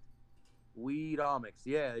fucking right. Weedomics,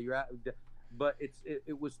 yeah, you're at, but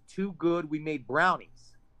it was too good. We made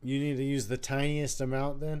brownies. You need to use the tiniest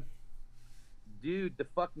amount then? Dude, the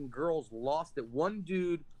fucking girls lost it. One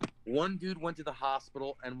dude went to the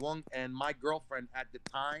hospital, and my girlfriend at the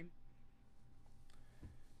time,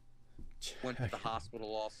 went to the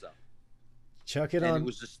hospital also. Chuck it And on. it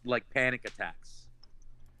was just like panic attacks.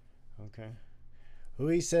 Okay. Who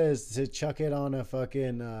he says to chuck it on a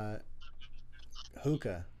fucking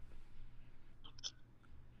hookah?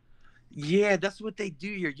 Yeah, that's what they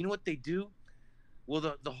do here. You know what they do? Well,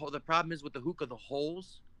 the problem is with the hookah, the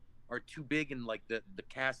holes are too big, and like the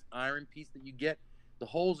cast iron piece that you get, the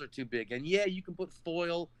holes are too big. And yeah, you can put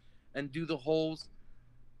foil and do the holes.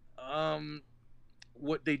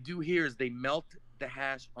 What they do here is they melt the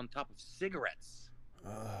hash on top of cigarettes.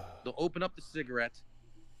 They'll open up the cigarette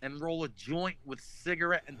and roll a joint with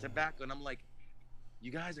cigarette and tobacco, and I'm like,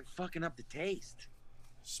 you guys are fucking up the taste.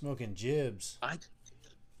 Smoking jibs.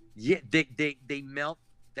 Yeah, they melt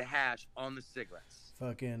the hash on the cigarettes.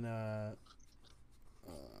 Fucking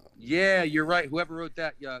Yeah, you're right. Whoever wrote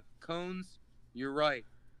that, cones, you're right.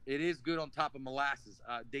 It is good on top of molasses.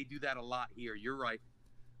 They do that a lot here. You're right.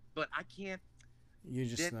 But I can't, you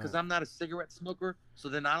just because I'm not a cigarette smoker, so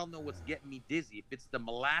then I don't know what's getting me dizzy. If it's the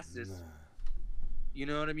molasses, you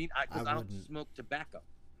know what I mean? Because I don't smoke tobacco.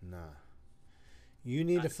 Nah. You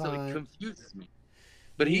need to find. So it confuses me.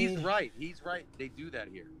 But he's right. He's right. They do that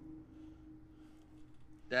here.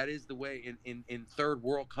 That is the way in third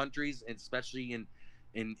world countries, and especially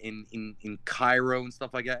in Cairo and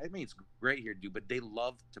stuff like that. I mean, it's great here, dude, but they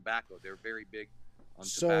love tobacco. They're very big on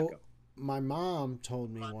tobacco. My mom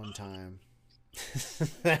told me one time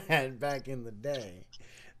that back in the day,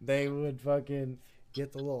 they would fucking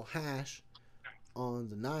get the little hash on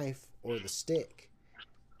the knife or the stick,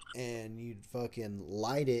 and you'd fucking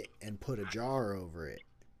light it and put a jar over it.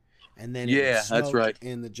 And then it would smoke that's right.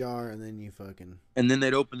 in the jar, and then you fucking... And then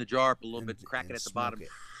they'd open the jar up a little bit, crack it at the bottom. It.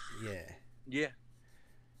 Yeah. Yeah.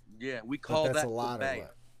 Yeah, we call that Kobaya.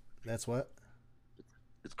 That's what?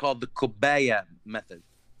 It's called the Kobaya method.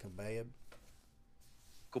 Kobaya?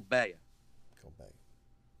 Kobaya. Kobaya.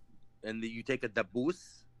 And you take a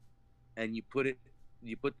dabus, and you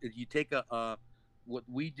take a, what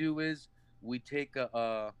we do is, we take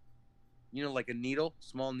a, like a needle,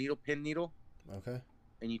 small needle, pin needle. Okay.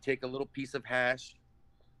 And you take a little piece of hash,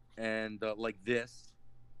 and like that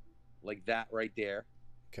right there.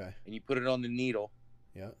 Okay. And you put it on the needle.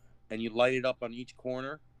 Yeah. And you light it up on each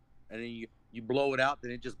corner, and then you blow it out.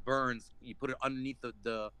 Then it just burns. You put it underneath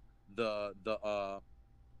the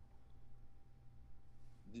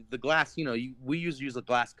glass. We use a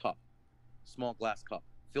glass cup, small glass cup.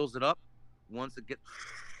 Fills it up. Once it gets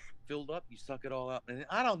filled up, you suck it all out. And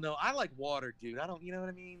I don't know. I like water, dude. I don't. You know what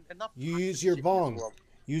I mean? Enough. You use your bong.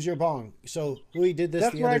 Use your bong. So we did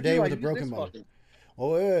this the other day with a broken bong.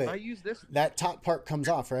 Oh wait. I use this. That top part comes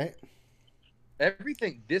off, right?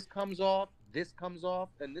 Everything. This comes off,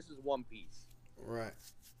 and this is one piece. Right.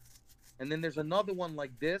 And then there's another one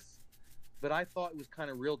like this, but I thought it was kind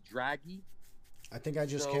of real draggy. I think I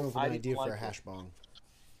just came up with an idea for a hash bong.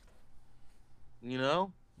 You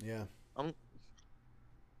know? Yeah.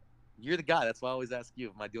 You're the guy. That's why I always ask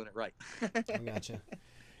you, am I doing it right? I gotcha.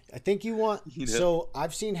 I think you want... So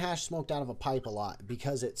I've seen hash smoked out of a pipe a lot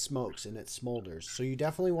because it smokes and it smolders. So you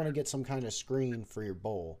definitely want to get some kind of screen for your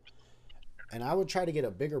bowl. And I would try to get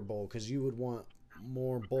a bigger bowl because you would want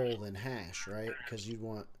more bowl than hash, right? Because you'd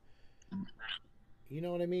want... You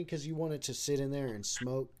know what I mean? Because you want it to sit in there and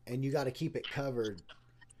smoke. And you got to keep it covered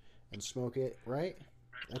and smoke it, right?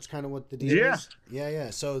 That's kind of what the deal is. Yeah, yeah.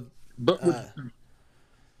 So... But...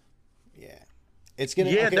 yeah. It's gonna...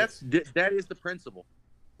 Yeah, okay. that is the principle.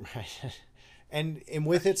 Right. And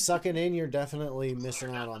with it sucking in, you're definitely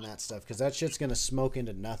missing out on that stuff because that shit's gonna smoke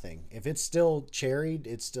into nothing. If it's still cherried,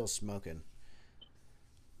 it's still smoking.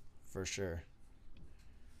 For sure.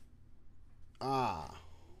 Ah.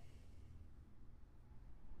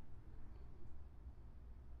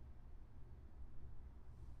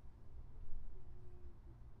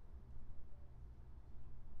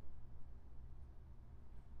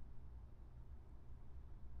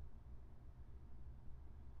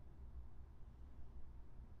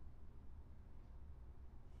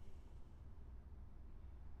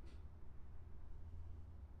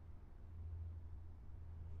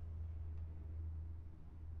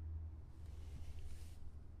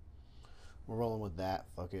 We're rolling with that.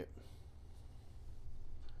 Fuck it.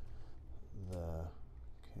 The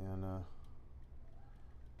Kanna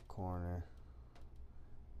Korner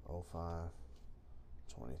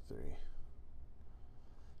 0523.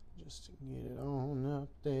 Just to get it on up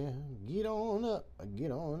there. Get on up.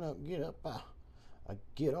 Get on up. Get up. I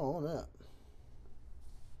get on up.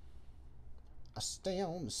 I stay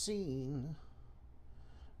on the scene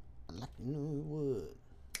like you knew it would.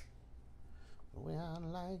 The way I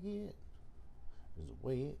like it is the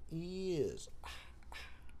way it is.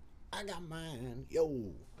 I got mine.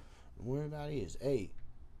 Yo. Don't worry about his. Hey,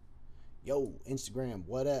 yo, Instagram,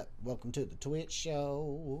 what up? Welcome to the Twitch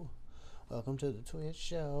show. Welcome to the Twitch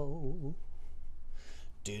show.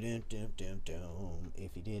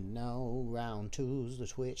 If you didn't know, round two's the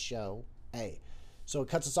Twitch show. Hey, so it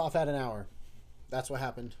cuts us off at an hour. That's what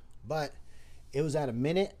happened. But it was at a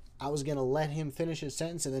minute. I was going to let him finish his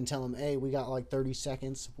sentence and then tell him, hey, we got like 30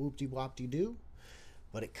 seconds, whoop-de-wop-de-doo.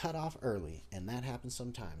 But it cut off early, and that happens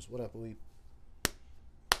sometimes. What up, we?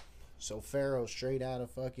 So Pharaoh straight out of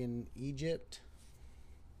fucking Egypt.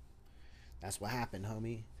 That's what happened,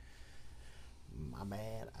 homie. My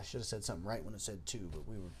bad. I should have said something right when it said 2, but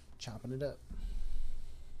we were chopping it up.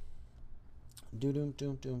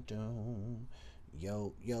 Do-doom-doom-doom-doom.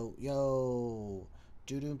 Yo, yo, yo.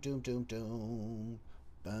 Do-doom-doom-doom-doom.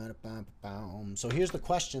 Ba-da-ba-ba-boom. So here's the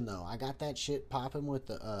question, though. I got that shit popping with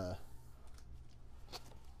the,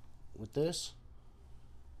 with this.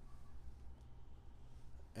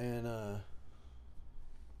 And,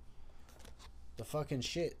 the fucking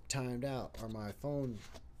shit timed out, or my phone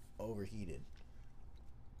overheated.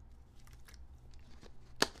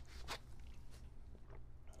 I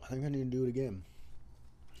think I need to do it again.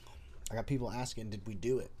 I got people asking, did we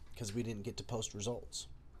do it? Because we didn't get to post results.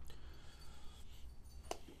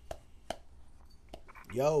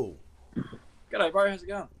 Yo. G'day, bro. How's it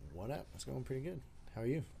going? What up? It's going pretty good. How are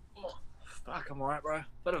you? Oh, fuck, I'm alright, bro.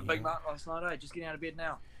 Bit of a big night last night, eh? Just getting out of bed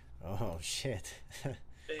now. Oh, shit. Yeah,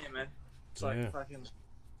 man. It's like fucking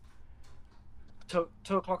 2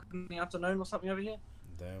 o'clock in the afternoon or something over here.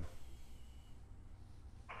 Damn.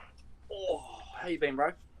 Oh, how you been,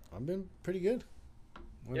 bro? I've been pretty good.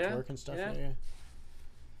 Went to work and stuff. Yeah.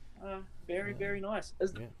 Very, very nice.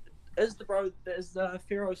 Is the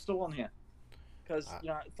Pharaoh still on here? Because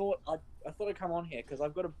I thought I'd come on here because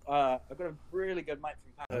I've got a really good mate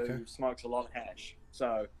from Paco who smokes a lot of hash.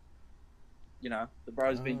 So, the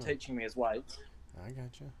bro's been teaching me his ways. I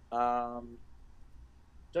gotcha.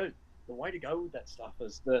 Dude, the way to go with that stuff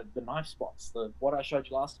is the knife spots. What I showed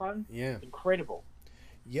you last time. Yeah. Incredible.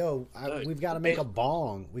 Yo, we've got to make a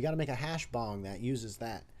bong. We got to make a hash bong that uses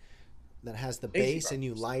that has the base and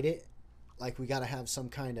you light it. Like, we got to have some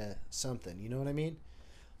kind of something. You know what I mean?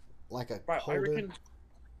 Like a holder.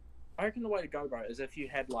 I reckon the way to go, bro, is if you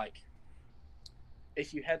had like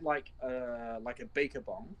a beaker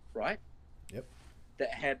bong, right? Yep.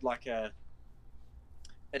 That had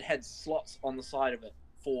it had slots on the side of it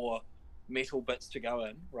for metal bits to go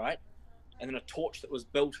in, right? And then a torch that was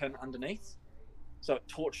built in underneath. So it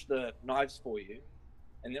torched the knives for you,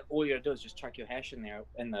 and then all you gotta do is just chuck your hash in there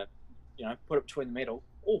and put it between the metal.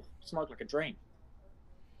 Oh, smoke like a dream.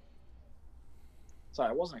 Sorry,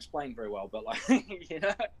 I wasn't explained very well, but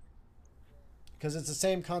Because it's the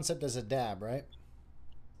same concept as a dab, right?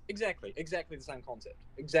 Exactly the same concept.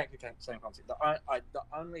 Exactly the same concept. The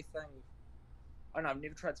only thing, I don't know, I've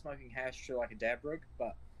never tried smoking hash through like a dab rig,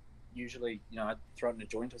 but usually, I'd throw it in a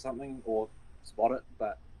joint or something or spot it,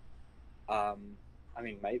 but I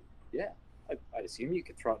mean, maybe, yeah. I assume you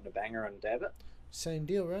could throw it in a banger and dab it. Same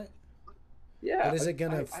deal, right? Yeah. But is it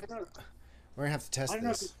gonna? I don't know. We're gonna have to test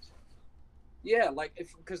this. Yeah,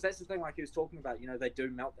 because that's the thing. Like he was talking about, they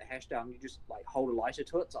do melt the hash down. You just like hold a lighter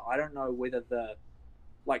to it. So I don't know whether the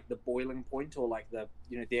boiling point or like the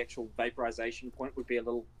actual vaporization point would be a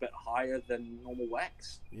little bit higher than normal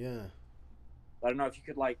wax. Yeah. I don't know if you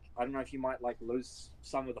could I don't know if you might lose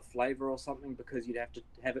some of the flavor or something because you'd have to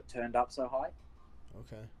have it turned up so high.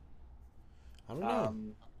 Okay. I don't know.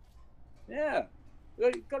 Yeah,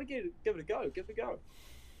 you got to give it a go. Give it a go.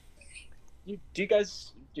 Do you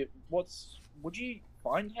guys? Would you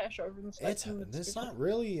find hash over in the States? It's not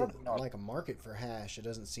really like a market for hash. It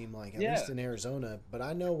doesn't seem like, at least in Arizona. But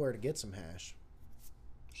I know where to get some hash.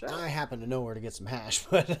 Sure. I happen to know where to get some hash,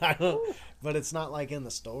 but I don't. But it's not like in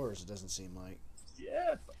the stores. It doesn't seem like.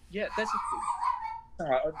 Yeah. That's the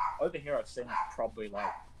thing. Over here, I've seen it probably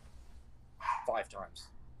 5 times.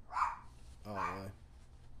 Oh, really?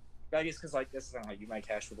 I guess because that's the thing. You make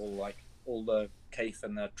hash with all the keef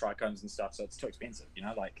and the trichomes and stuff, so it's too expensive.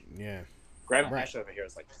 Yeah. Grabbing hash over here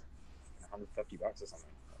is like $150 or something.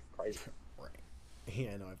 Crazy. Right.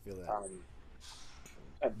 Yeah, no, I feel that.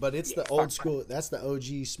 But it's the old school. That's the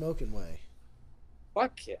OG smoking way.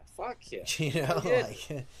 Fuck yeah. You know, No,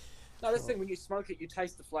 that's the thing. When you smoke it, you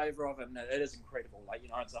taste the flavor of it, and it is incredible.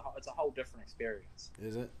 It's a whole different experience.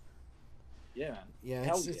 Is it? Yeah, man.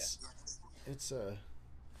 Yeah, it's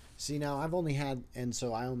See, now I've only had, and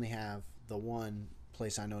so I only have the one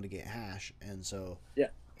place I know to get hash, and so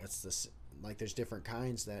it's this there's different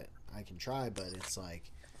kinds that I can try, but it's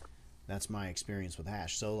that's my experience with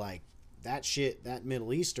hash. So that shit, that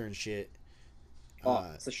Middle Eastern shit,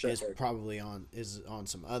 Oh, it's a shit, is dude. probably on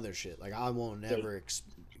some other shit. Like I won't never,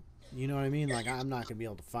 you know what I mean? Like I'm not gonna be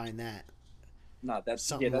able to find that No, that's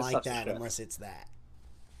something that's like such a that shit. unless it's that.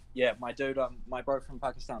 Yeah, my dude, my bro from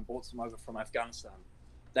Pakistan bought some over from Afghanistan.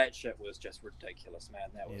 That shit was just ridiculous, man.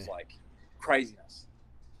 That was like craziness.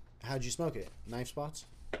 How'd you smoke it? Knife spots?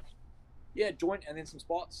 Yeah, joint and then some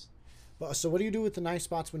spots. But so what do you do with the knife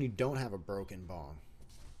spots when you don't have a broken bong?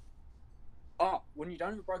 Oh, when you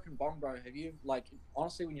don't have a broken bong, bro, have you like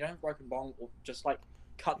honestly when you don't have a broken bong, just like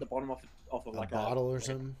cut the bottom off of like a bottle or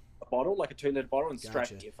something? A bottle, like a 2-liter bottle, and strap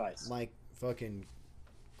Gotcha. it to your face. Like fucking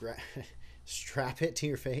strap it to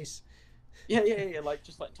your face? Yeah. Like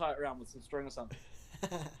just like tie it around with some string or something.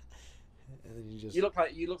 And then you look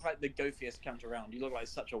like the goofiest cunt around. You look like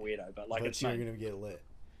such a weirdo, but like but it's you're gonna get lit.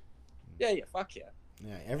 Yeah, fuck yeah.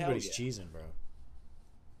 Yeah, everybody's cheesing, bro.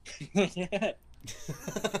 Yeah.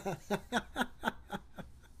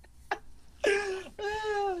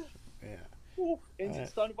 Yeah. Ooh, engine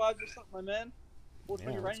stone vibes or something, my man.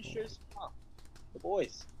 420 Yeah, range shoes. Oh, the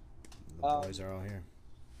boys. The boys are all here.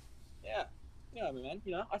 Yeah. Yeah, I mean, man,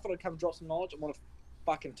 you know, I thought I'd come drop some knowledge. I'm on a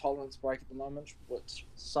fucking tolerance break at the moment, which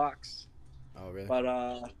sucks. Oh, really?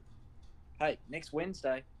 But hey, next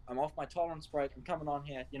Wednesday, I'm off my tolerance break. I'm coming on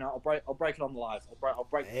here. You know, I'll break it on the live. I'll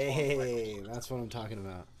break. Hey, that's what I'm talking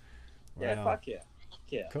about. Right yeah, on. fuck yeah.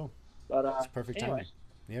 Yeah. Cool. But it's perfect anyway,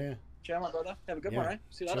 timing. Yeah. Ciao, my brother. Have a good one, eh?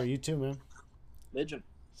 See you later. Sure, you too, man. Legend.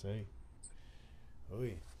 See.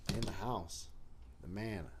 Oi, in the house. The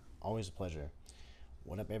man. Always a pleasure.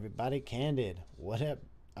 What up, everybody? Candid. What up?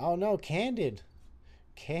 Oh, no, Candid.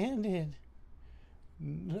 Candid.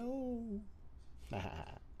 No.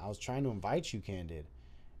 I was trying to invite you, Candid,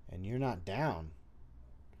 and you're not down.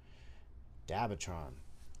 Dabatron.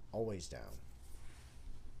 Always down.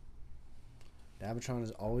 Dabatron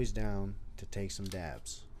is always down to take some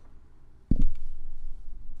dabs.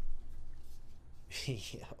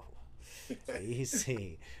 Yo.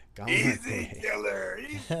 Easy. Easy, killer.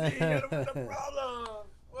 Easy. Hit him with the problem.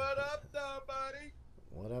 What up, though, buddy?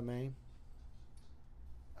 What up, man?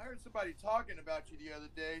 I heard somebody talking about you the other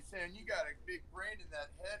day, saying you got a big brain in that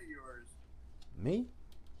head of yours. Me?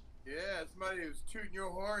 Yeah, somebody was tooting your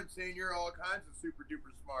horn, saying you're all kinds of super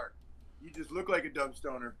duper smart. You just look like a dumb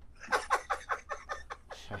stoner.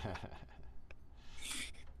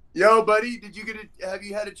 Yo, buddy, have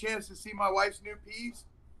you had a chance to see my wife's new piece?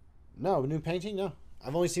 No, new painting? No.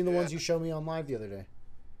 I've only seen the ones you showed me on live the other day.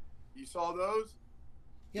 You saw those?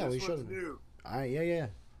 Yeah, this we showed them. New. All right, yeah.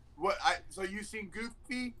 So you seen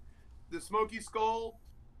Goofy, the Smoky Skull,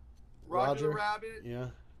 Roger the Rabbit, yeah,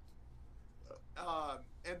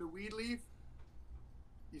 and the Weed Leaf?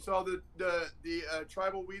 You saw the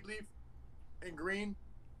tribal Weed Leaf in green?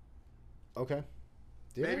 Okay.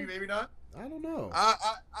 Maybe not. I don't know.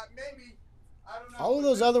 Maybe. I don't know. All of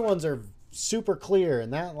those other ones are super clear,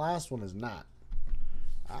 and that last one is not.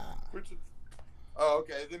 Which is, oh,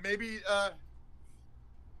 okay. Then maybe.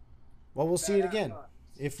 Well, we'll see it again. Huh?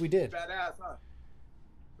 If we did. Badass, huh?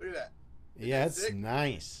 Look at that. Yeah, it's sick?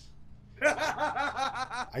 Nice.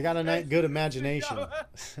 I got a good imagination.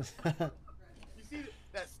 You see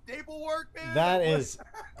that staple work, man? That is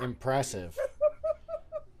impressive.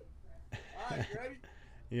 All right, ready?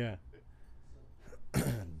 Yeah.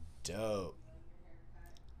 Dope.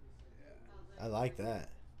 I like that.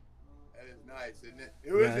 That is nice, isn't it?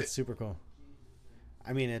 Who is it? It's super cool.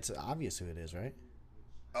 I mean, it's obvious who it is, right?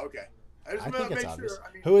 Okay. I just I want think to it's make obvious. sure.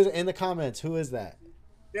 I mean, who is in the comments? Who is that?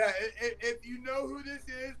 Yeah, if you know who this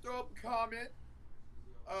is, throw up a comment.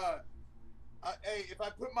 Hey, if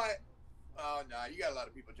I put my, oh no, you got a lot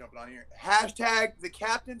of people jumping on here. Hashtag the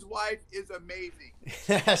captain's wife is amazing.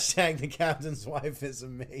 Hashtag the captain's wife is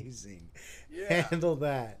amazing. Yeah. Handle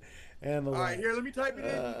that. All right, here, let me type it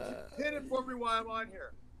in. Pin it for me while I'm on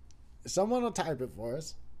here. Someone will type it for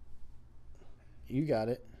us. You got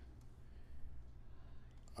it.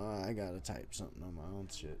 I gotta type something on my own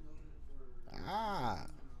shit. All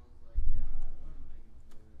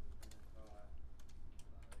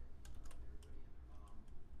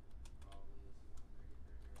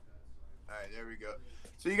right, there we go.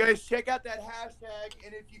 So you guys check out that hashtag,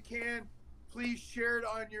 and if you can, please share it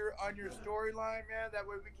on your storyline, man. That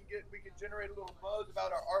way we can generate a little buzz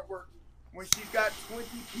about our artwork. When she's got 20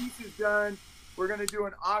 pieces done, we're gonna do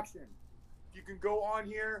an auction. You can go on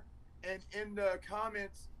here and in the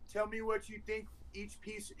comments tell me what you think each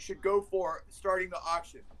piece should go for starting the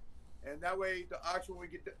auction. And that way the auction, when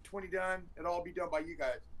we get 20 done, it'll all be done by you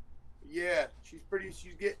guys. Yeah,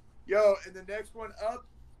 and the next one up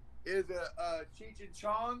is a Cheech and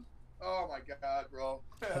Chong. Oh my God, bro.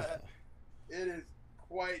 It is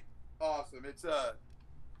quite awesome. It's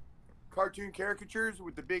cartoon caricatures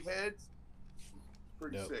with the big heads.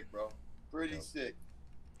 Pretty Dope. sick, bro. Pretty Dope. sick.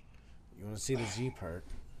 You want to see the Z perk?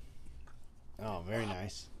 Oh, very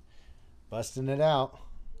nice. Busting it out.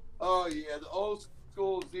 Oh yeah, the old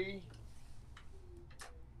school Z.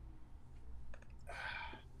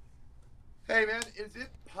 Hey man, is it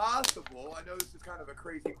possible? I know this is kind of a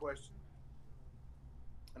crazy question,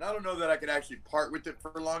 and I don't know that I could actually part with it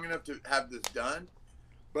for long enough to have this done.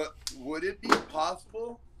 But would it be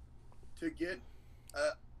possible to get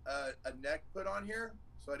a neck put on here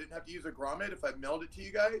so I didn't have to use a grommet if I mailed it to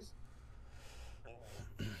you guys?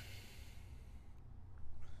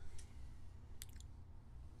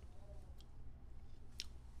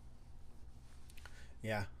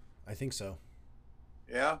 Yeah, I think so.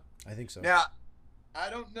 Yeah, I think so. Now, I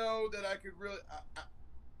don't know that I could really.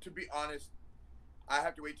 To be honest, I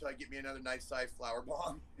have to wait till I get me another nice size flower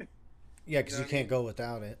bomb. Yeah, because know you what I can't go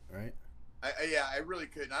without it, right? Yeah, I really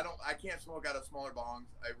couldn't. I can't smoke out of smaller bongs.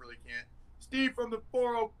 I really can't. Steve from the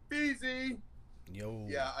 40 Feezy. Yo.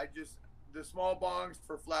 Yeah, the small bongs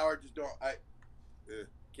for flower just don't.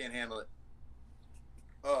 Can't handle it.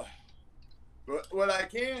 But what I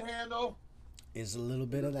can handle Is a little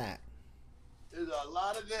bit of that. is a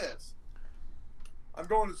lot of this. I'm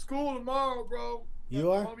going to school tomorrow, bro. You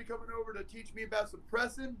Got are? my homie coming over to teach me about some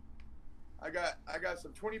pressing. I got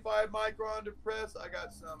some 25 micron to press. I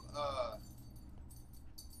got some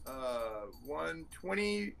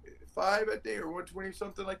 125, I think, or 120,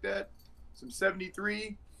 something like that. Some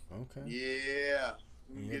 73. Okay. Yeah.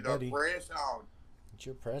 Yeah, Get buddy. our press on. Get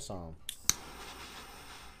your press on.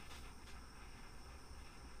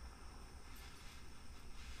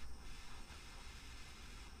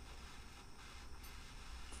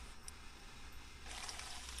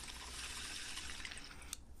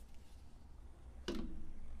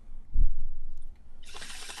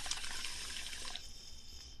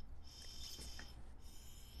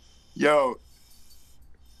 Yo,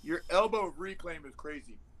 your elbow of reclaim is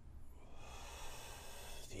crazy.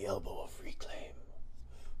 The elbow of reclaim.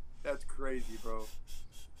 That's crazy, bro.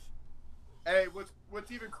 Hey,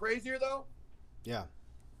 what's even crazier though Yeah.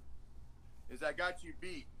 is I got you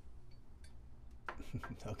beat.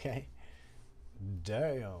 Okay.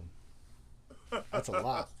 Damn. That's a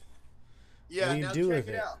lot. Yeah, What do you now do check with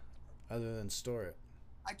it it out. other than store it?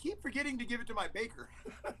 I keep forgetting to give it to my baker.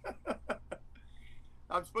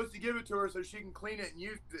 I'm supposed to give it to her so she can clean it and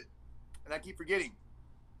use it, and I keep forgetting.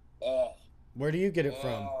 Oh. Where do you get it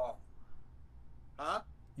from? Huh?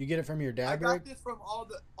 You get it from your I dad got rig? this from all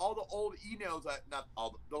the old emails.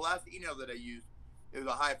 The last email that I used, it was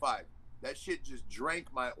a high five. That shit just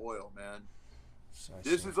drank my oil, man. So I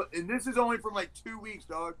This see. is only from like 2 weeks,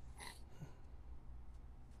 dog.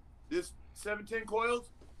 This 710 coils,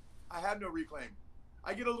 I have no reclaim.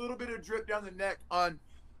 I get a little bit of drip down the neck on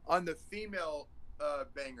the female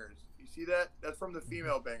bangers. You see that? That's from the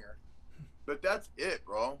female banger. But that's it,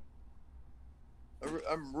 bro.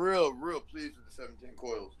 I'm real pleased with the 710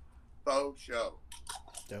 coils. Faux show.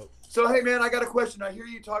 Dope. So hey man, I got a question. I hear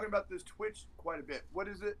you talking about this Twitch quite a bit. What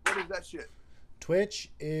is it? What is that shit?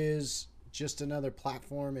 Twitch is just another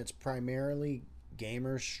platform. It's primarily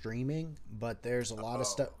gamers streaming, but there's a lot of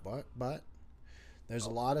stuff. But there's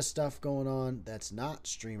a lot of stuff going on that's not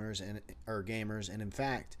streamers or gamers. And in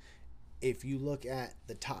fact, if you look at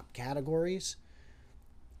the top categories,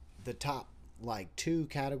 the top like 2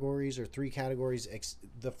 categories or 3 categories,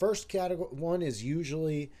 the first category one is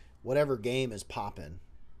usually whatever game is popping.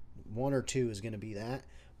 1 or 2 is going to be that.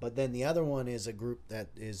 But then the other one is a group that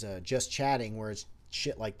is just chatting, where it's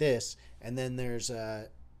shit like this. And then there's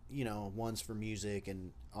ones for music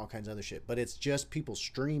and all kinds of other shit. But it's just people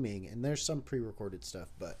streaming, and there's some pre-recorded stuff,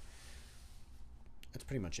 but that's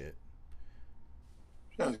pretty much it.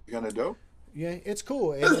 Sounds kind of dope. Yeah, it's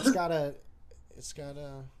cool, and it's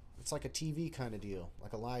like a TV kind of deal,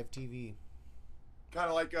 like a live TV. Kind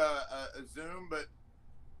of like a Zoom, but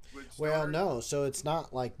with Well, stoners? no, so it's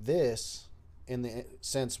not like this in the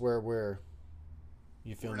sense where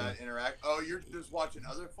you feel We're me? not interact. Oh, you're just watching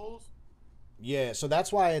other fools? Yeah, so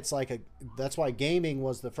that's why that's why gaming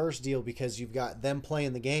was the first deal, because you've got them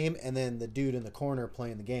playing the game and then the dude in the corner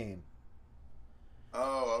playing the game.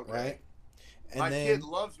 Oh, okay. Right? And My then, kid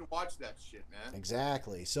loves to watch that shit, man.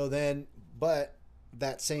 exactly. So then, but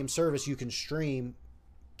that same service you can stream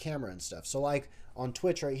camera and stuff. So like on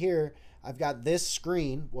Twitch right here, I've got this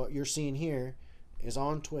screen, what you're seeing here is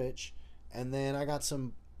on Twitch, and then I got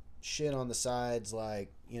some shit on the sides,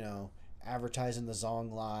 like, advertising the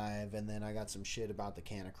Zong Live, and then I got some shit about the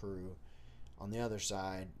Kanna Crew on the other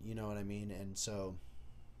side, you know what I mean? And so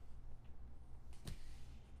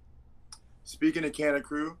Speaking of Kanna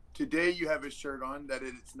Crew, today you have a shirt on that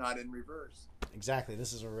it's not in reverse. Exactly.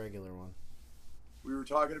 This is a regular one. We were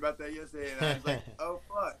talking about that yesterday, and I was like, "Oh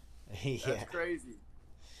fuck, Yeah. that's crazy."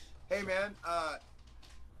 Hey man,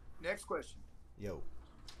 next question. Yo.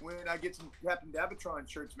 When I get some Captain Davatron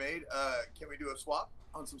shirts made, can we do a swap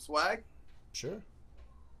on some swag? Sure.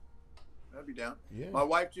 That'd be down. Yeah. My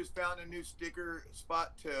wife just found a new sticker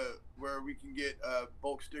spot to where we can get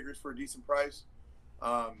bulk stickers for a decent price.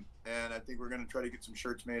 And I think we're going to try to get some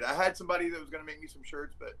shirts made. I had somebody that was going to make me some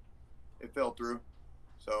shirts, but it fell through.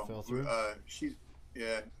 So, Fell through? She's,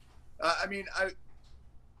 yeah.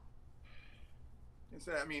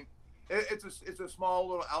 It's a small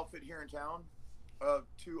little outfit here in town of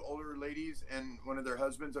two older ladies and one of their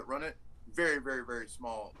husbands that run it. Very, very, very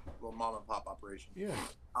small little mom and pop operation. Yeah.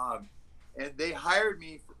 And they hired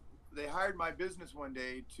my business one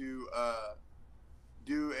day to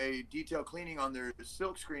do a detail cleaning on their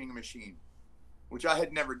silk screening machine, which I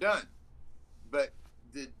had never done. But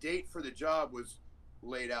the date for the job was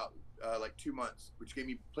laid out like 2 months, which gave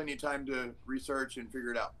me plenty of time to research and figure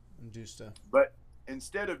it out. And do stuff. But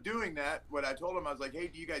instead of doing that, what I told them, I was like, hey,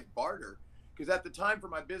 do you guys barter? Because at the time for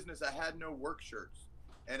my business, I had no work shirts.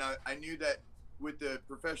 And I knew that with the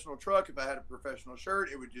professional truck, if I had a professional shirt,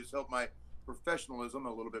 it would just help my professionalism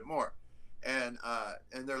a little bit more. And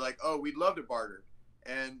they're like, oh, we'd love to barter.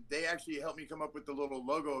 And they actually helped me come up with the little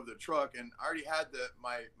logo of the truck. And I already had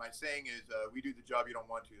my saying is, we do the job you don't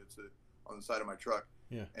want to. It's on the side of my truck.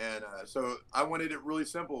 Yeah. And so I wanted it really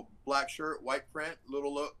simple: black shirt, white print,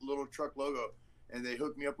 little truck logo. And they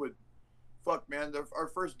hooked me up with, fuck man, our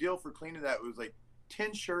first deal for cleaning that was like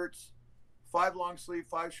 10 shirts, 5 long sleeve,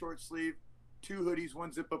 5 short sleeve, 2 hoodies,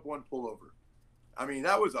 1 zip up, 1 pullover. I mean,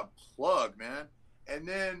 that was a plug, man. And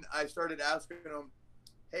then I started asking them,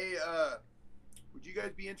 hey, would you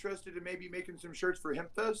guys be interested in maybe making some shirts for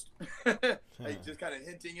HempFest? Like just kind of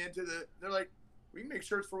hinting into they're like, we can make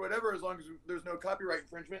shirts for whatever as long as there's no copyright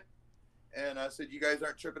infringement. And I said, you guys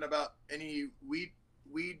aren't tripping about any weed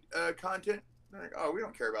content? They're like, oh, we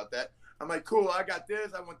don't care about that. I'm like, cool, I got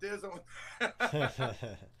this, I want this, I want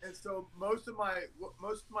And so most of my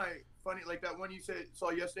funny, like that one you saw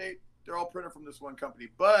yesterday, they're all printed from this one company.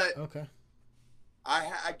 But okay.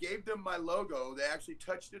 I gave them my logo. They actually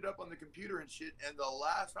touched it up on the computer and shit. And the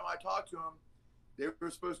last time I talked to them, they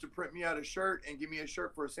were supposed to print me out a shirt and give me a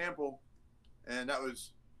shirt for a sample. And that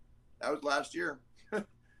was last year. I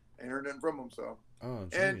heard nothing from them, so. Oh,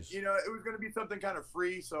 geez. And, you know, it was going to be something kind of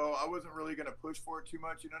free, so I wasn't really going to push for it too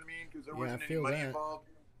much, you know what I mean? Because there wasn't any money involved.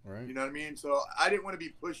 Right. You know what I mean? So I didn't want to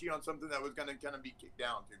be pushy on something that was going to kind of be kicked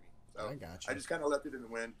down to me. So I got you. I just kind of left it in the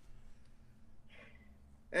wind.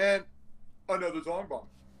 And another song bomb.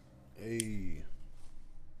 Hey.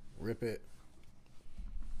 Rip it.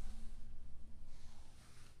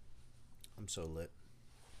 I'm so lit.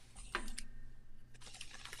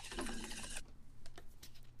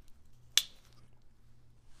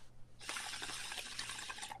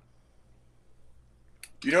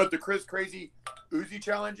 You know what the Chris Crazy Uzi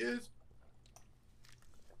challenge is?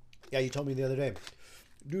 Yeah, you told me the other day.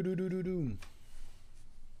 Do. Did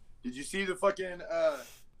you see the fucking?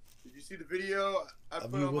 Did you see the video I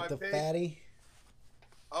Of put you on with my the page? fatty?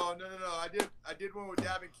 Oh no! I did one with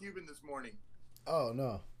Dab and Cuban this morning. Oh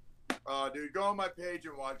no. Dude, go on my page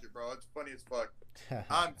and watch it, bro. It's funny as fuck.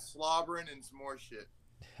 I'm slobbering and some more shit.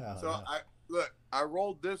 Oh, So no. I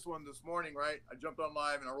rolled this one this morning, right? I jumped on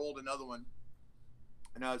live and I rolled another one.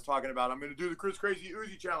 And I was talking about I'm going to do the Chris Crazy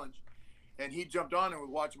Uzi challenge, and he jumped on and was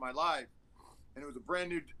watching my live, and it was a brand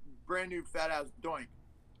new fat ass doink.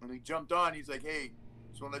 And he jumped on. He's like, "Hey,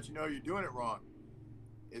 just want to let you know you're doing it wrong.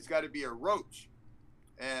 It's got to be a roach."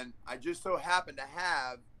 And I just so happened to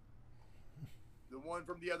have the one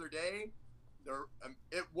from the other day.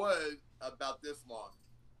 It was about this long,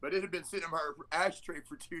 but it had been sitting in my ashtray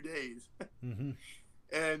for 2 days. Mm-hmm.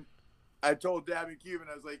 And I told Dab and Cuban,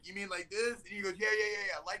 I was like, you mean like this? And he goes, yeah,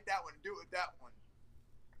 I like that one. Do it with that one.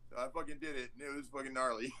 So I fucking did it, and it was fucking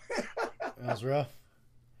gnarly. That was rough.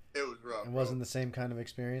 It was rough. It wasn't the same kind of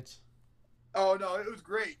experience? Oh, no, it was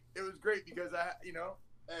great. It was great because,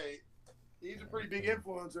 hey, he's a pretty big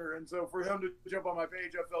influencer. And so for him to jump on my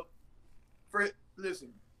page, I felt,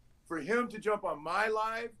 for him to jump on my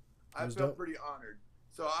live, I felt pretty honored.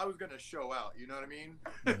 So I was going to show out, you know what I mean?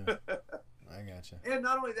 Yeah. I gotcha. And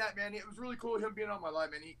not only that, man, it was really cool him being on my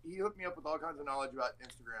live, man. He hooked me up with all kinds of knowledge about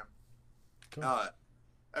Instagram. Cool.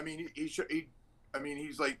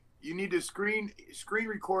 He's like, you need to screen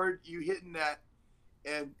record you hitting that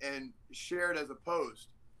and share it as a post.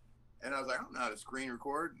 And I was like, I don't know how to screen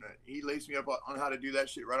record. And he laced me up on how to do that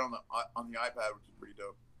shit right on the iPad, which is pretty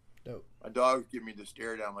dope. Dope. My dog's giving me the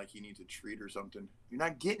stare down like he needs a treat or something. You're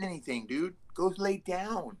not getting anything, dude. Go lay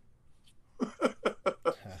down.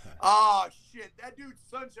 Oh shit! That dude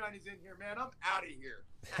Sunshine is in here, man. I'm out of here.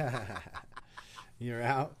 You're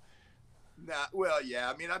out. Nah, well,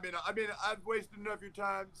 yeah. I mean, I've wasted enough of your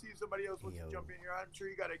time. See if somebody else wants to jump in here. I'm sure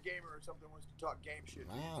you got a gamer or something wants to talk game shit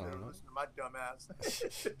instead of listen to my dumb ass.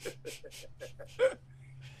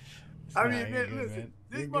 I mean, man, good, listen, man.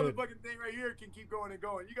 this motherfucking thing right here can keep going and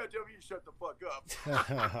going. You gotta tell me to shut the fuck up.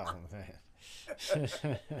 Oh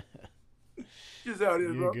man. Just how it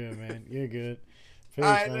is, You're bro. good, man. You're good. Peace,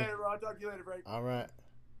 All right, man. later, bro. I'll talk to you later, Frank. All right.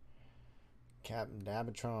 Captain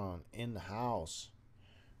Dabatron in the house.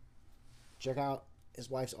 Check out his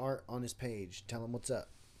wife's art on his page. Tell him what's up.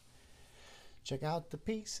 Check out the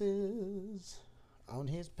pieces on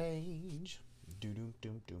his page. Doom doom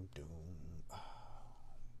doom doom doom.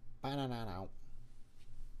 Ba-na-na-na.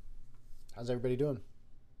 How's everybody doing?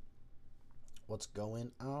 What's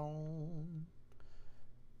going on?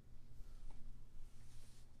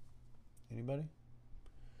 Anybody?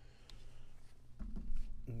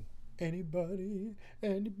 Anybody?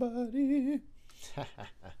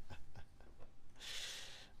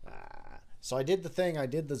 So I did the thing. I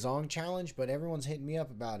did the Zong challenge, but everyone's hitting me up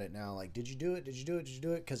about it now. Like, did you do it? Did you do it? Did you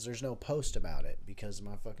do it? Because there's no post about it because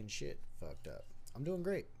my fucking shit fucked up. I'm doing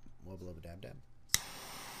great. Wubba lubba dab dab.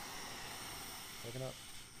 Looking up.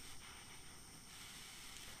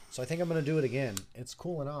 So I think I'm gonna do it again. It's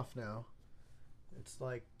cooling off now. It's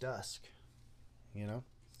like dusk. You know?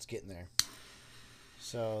 It's getting there.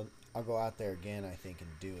 So I'll go out there again, I think, and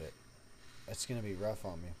do it. It's gonna be rough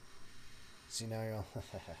on me. See, now you're all...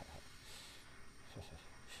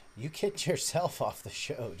 You kicked yourself off the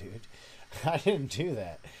show, dude. I didn't do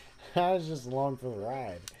that. I was just along for the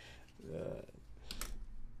ride.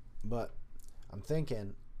 But I'm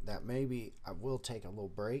thinking that maybe I will take a little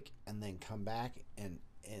break and then come back and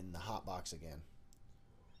in the hot box again.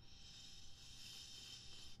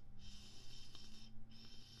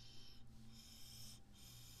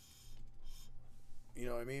 You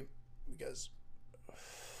know what I mean? Because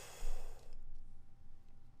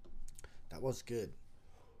that was good.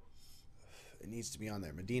 It needs to be on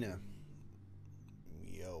there. Medina.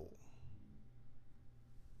 Yo.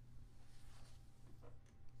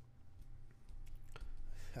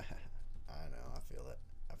 I know. I feel it.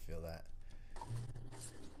 I feel that.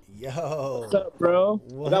 Yo. What's up, bro?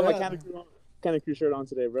 What I got up? my Kanna Korner shirt on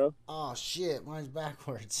today, bro. Oh, shit. Mine's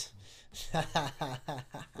backwards.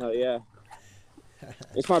 Oh, yeah.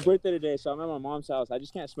 It's my birthday today, so I'm at my mom's house. I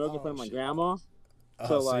just can't smoke in front of my grandma.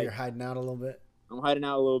 So like, you're hiding out a little bit? I'm hiding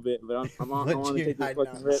out a little bit, but I'm on to take this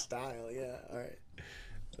fucking rip. Style, yeah. All right.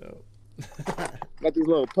 So. Got these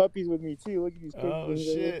little puppies with me, too. Look at these puppies. Oh,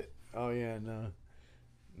 shit. Oh, yeah, no.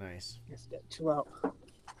 Nice. Yes, chill out.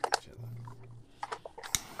 Chill out.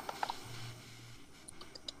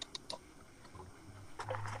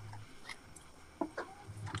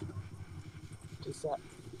 Just that.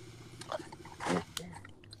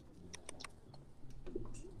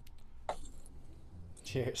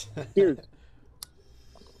 Cheers. Cheers.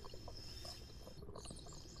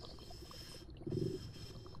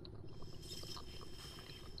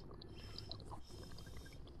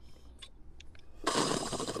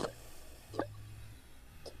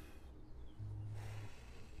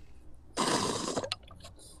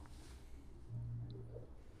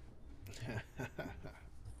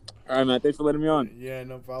 All right, man. Thanks for letting me on. Yeah,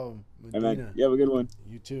 no problem. Hey, man. You have a good one.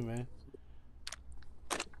 You too, man.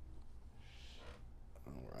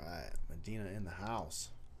 All right. Medina in the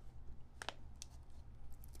house.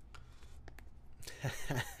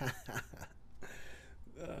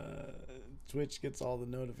 Twitch gets all the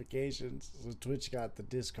notifications. So Twitch got the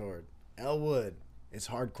Discord. Elwood. It's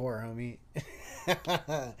hardcore, homie.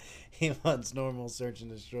 He wants normal search and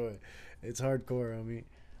destroy. It's hardcore, homie.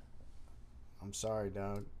 I'm sorry,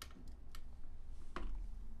 dog. I'm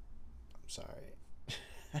sorry.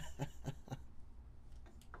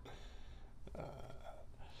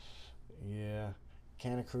 Yeah.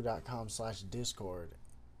 KannaKrew.com/Discord.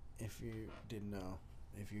 If you didn't know.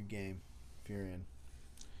 If you're game. If you're in.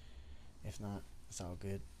 If not, it's all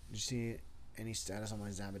good. Did you see any status on my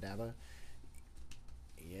Zabadaba?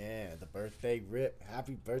 Yeah, the birthday rip.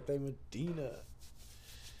 Happy birthday, Medina.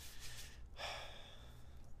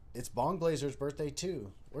 It's Bong Blazer's birthday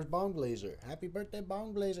too. Where's Bong Blazer? Happy birthday,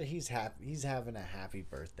 Bong Blazer. He's happy. He's having a happy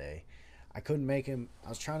birthday. I couldn't make him. I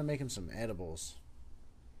was trying to make him some edibles,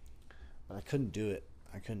 but I couldn't do it.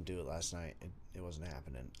 I couldn't do it last night. It wasn't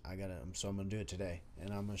happening. So I'm gonna do it today,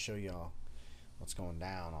 and I'm gonna show y'all what's going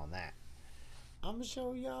down on that. I'm gonna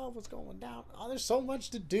show y'all what's going down. Oh, there's so much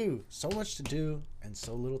to do. So much to do and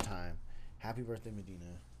so little time. Happy birthday,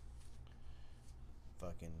 Medina.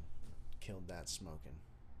 Fucking killed that smoking.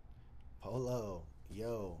 Polo,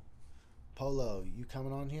 yo. Polo, you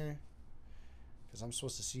coming on here? Because I'm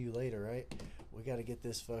supposed to see you later, right? We got to get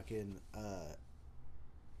this fucking, I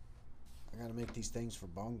got to make these things for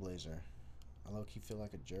Bong Blazer. I low-key feel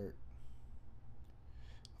like a jerk.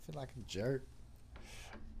 I feel like a jerk.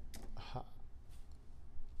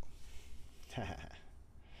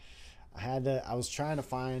 I was trying to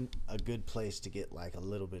find a good place to get like a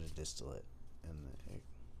little bit of distillate, and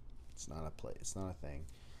it's not a thing,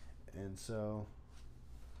 and so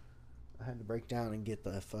I had to break down and get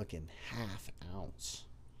the fucking half ounce.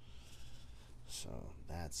 So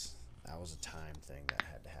that was a time thing that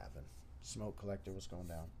had to happen. Smoke collector was going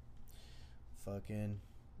down. Fucking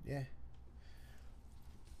yeah.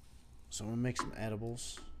 So I'm gonna make some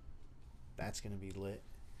edibles. That's gonna be lit.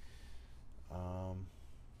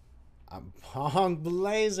 I'm Bong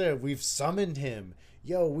Blazer. We've summoned him.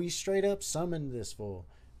 Yo, we straight up summoned this fool.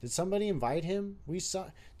 Did somebody invite him?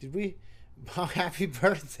 Did we? Oh, happy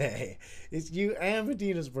birthday. It's you and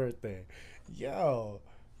Medina's birthday. Yo.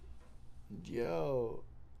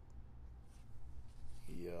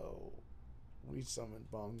 We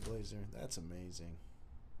summoned Bong Blazer. That's amazing.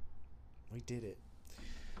 We did it.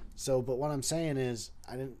 So, but what I'm saying is,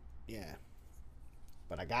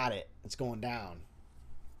 but I got it. It's going down.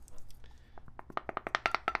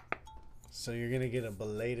 So you're going to get a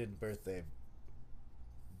belated birthday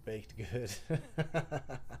baked good.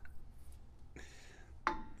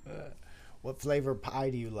 What flavor pie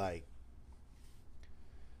do you like?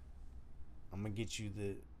 I'm going to get you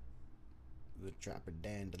the Trapper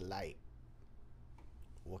Dan Delight.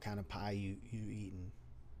 What kind of pie you eating?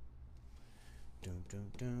 Dum,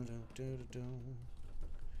 dum, dum, dum, dum, dum.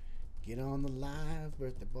 Get on the live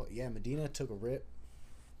birthday boy. Yeah, Medina took a rip.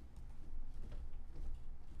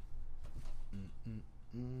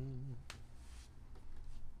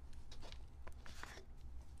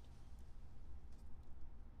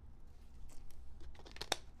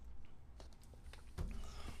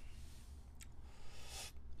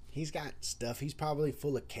 He's got stuff. He's probably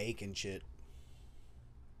full of cake and shit.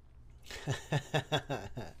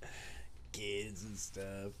 Kids and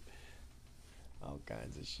stuff. All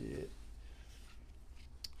kinds of shit.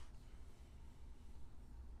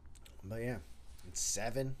 But yeah, it's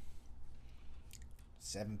 7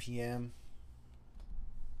 p.m.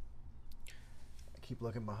 I keep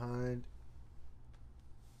looking behind.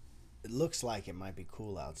 It looks like it might be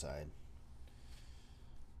cool outside,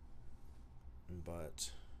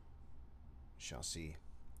 but shall see.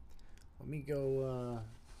 Let me go.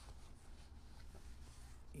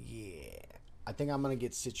 Yeah, I think I'm gonna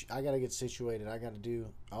get I gotta get situated. I gotta do.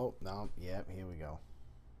 Oh no, yeah, here we go.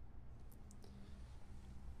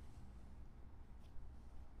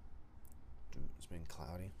 It's been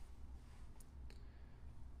cloudy.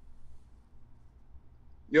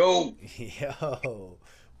 Yo. Yo,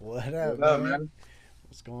 what up, man?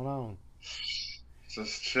 What's going on?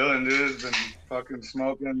 Just chilling, dude. Been fucking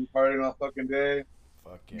smoking, partying all fucking day.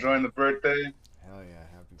 Fuck yeah. Enjoying the birthday. Hell yeah,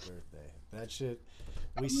 happy birthday. That shit.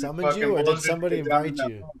 We summoned you, or did somebody invite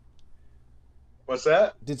you? What's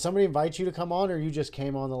that? Did somebody invite you to come on, or you just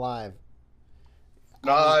came on the live?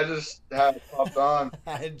 No, I just had popped on.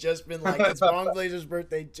 I had just been like, it's Bong Blazer's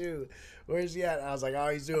birthday too. Where's he at? And I was like, oh,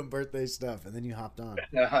 he's doing birthday stuff. And then you hopped on.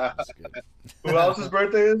 Who else's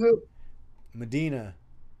birthday is it? Medina.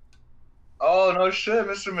 Oh, no shit.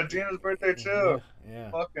 Mr. Medina's birthday too.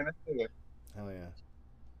 Yeah. Fucking A. Hell yeah.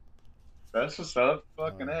 That's what's up.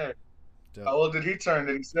 Fucking A. How old did he turn?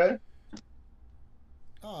 Did he say?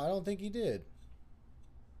 Oh, I don't think he did.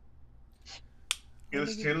 He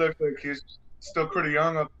looked like he's still pretty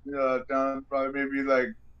young up down, probably maybe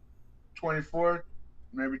like 24,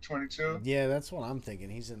 maybe 22. Yeah, that's what I'm thinking.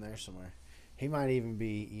 He's in there somewhere. He might even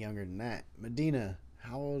be younger than that. Medina,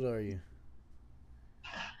 how old are you?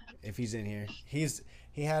 If he's in here. He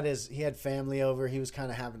had family over. He was kind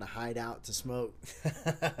of having to hide out to smoke.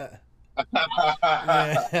 I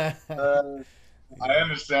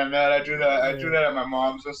understand that. I do that. I do that at my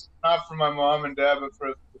mom's. Just not for my mom and dad, but for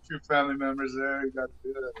a few family members there. You got to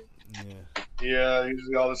do that. Yeah.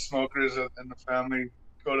 Usually all the smokers in the family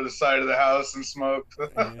go to the side of the house and smoke.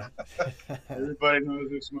 Everybody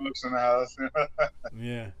knows who smokes in the house.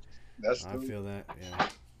 Yeah. I feel that. Yeah.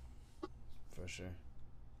 For sure.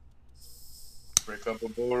 Break up a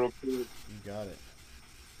bowl real quick. You got it.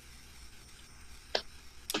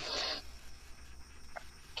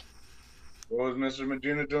 What was Mr.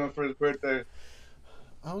 Medina doing for his birthday?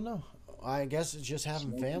 I don't know. I guess it's just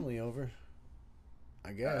having family over.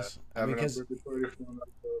 I guess. I mean, having a because birthday party for him.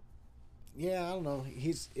 yeah, I don't know.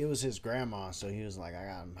 It was his grandma, so he was like, I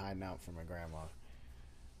got him hiding out from my grandma.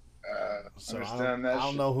 So Understand that I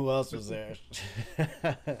don't shit. know who else was there.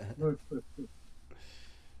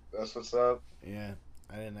 That's what's up. Yeah,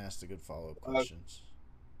 I didn't ask the good follow up questions.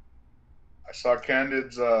 I saw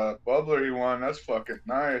Candid's bubbler he won. That's fucking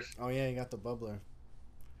nice. Oh yeah, you got the bubbler.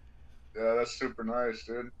 Yeah, that's super nice,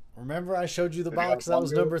 dude. Remember I showed you the Did he box have that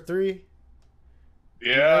was longer? number 3?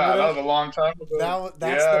 Yeah, that was a long time ago.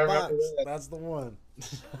 That's Yeah, I the remember box. that. That's the one.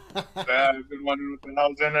 Yeah, I've been wondering what the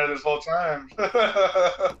hell's in there this whole time.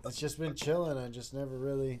 It's just been chilling. I just never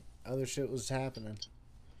really other shit was happening.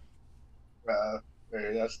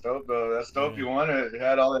 Hey, that's dope though. That's dope. Yeah. You won it. You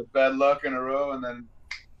had all that bad luck in a row, and then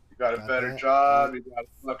you got a better that. job. Yeah. You got a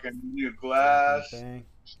fucking new glass. Bang.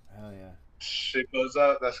 Hell yeah. Shit goes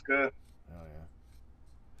up. That's good. Hell yeah.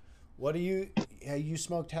 What do you? You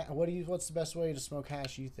smoked? What's the best way to smoke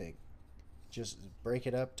hash? You think? Just break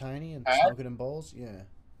it up tiny and smoke it in bowls? Yeah.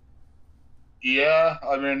 Yeah,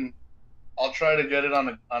 I mean, I'll try to get it on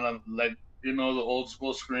a like the old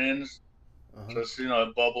school screens, just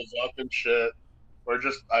it bubbles up and shit. Or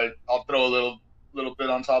just I'll throw a little bit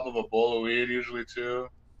on top of a bowl of weed usually too.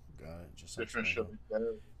 Got it. Just different shit like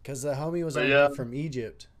that. Because the homie was on here from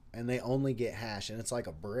Egypt, and they only get hash, and it's like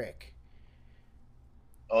a brick.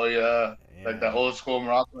 Oh yeah, like that old school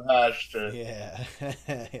Morocco hash shit. Yeah,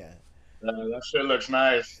 yeah. That shit looks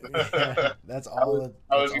nice. Yeah, that's all.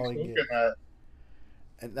 How is he all smoking gets. that?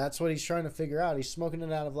 And that's what he's trying to figure out. He's smoking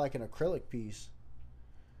it out of like an acrylic piece.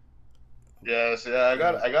 Yes, yeah. I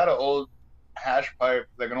got an old hash pipe,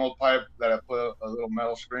 like an old pipe that I put a little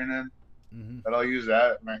metal screen in. That I'll use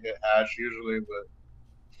that when I hit hash usually,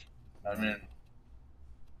 but I mean,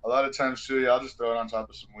 a lot of times too, I'll just throw it on top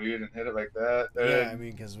of some weed and hit it like that. Yeah, I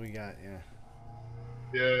mean, because we got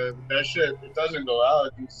Yeah, that shit, it doesn't go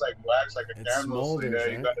out. It's like wax, like a candle. So you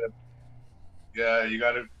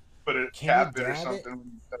gotta put it, cap it or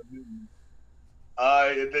something.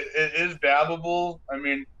 It is dabbable. I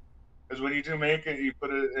mean, because when you do make it, you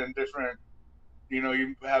put it in different,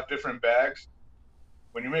 you have different bags.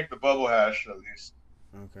 When you make the bubble hash, at least.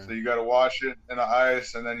 Okay. So you gotta wash it in the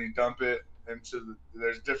ice, and then you dump it into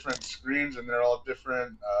there's different screens, and they're all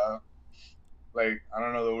different, like, I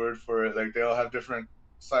don't know the word for it. Like, they all have different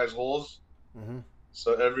size holes.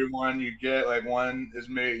 So every one you get, like, one is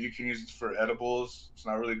made, you can use it for edibles. It's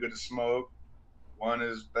not really good to smoke. One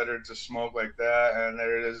is better to smoke like that, and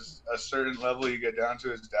there is a certain level you get down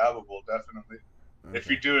to is dabbable, definitely. Okay.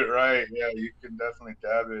 If you do it right, yeah, you can definitely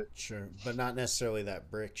dab it. Sure, but not necessarily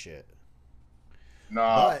that brick shit.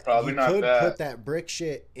 No, probably not that. You could put that brick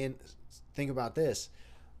shit in. Think about this.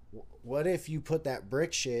 What if you put that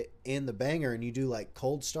brick shit in the banger and you do like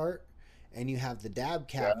cold start, and you have the dab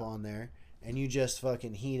cap on there, and you just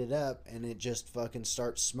fucking heat it up, and it just fucking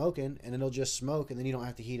starts smoking, and it'll just smoke, and then you don't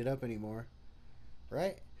have to heat it up anymore,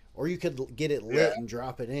 right? Or you could get it lit and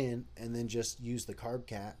drop it in, and then just use the carb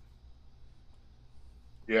cap.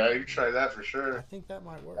 Yeah, you can try that for sure. I think that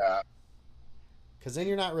might work. Yeah. Because then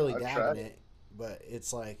you're not really dabbing it, but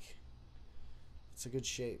it's like, it's a good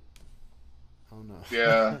shape. I don't know.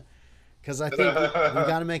 Yeah. Because I think we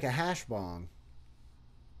got to make a hash bong.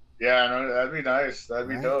 Yeah, no, that'd be nice. That'd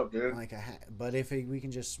be dope, dude. Like but if we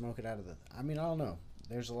can just smoke it out of the, I mean, I don't know.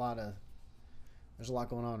 There's a lot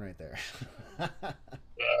going on right there.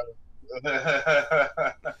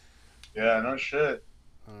 Yeah, no shit.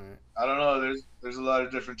 All right. I don't know. There's a lot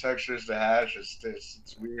of different textures to hash.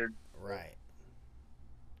 It's weird. Right.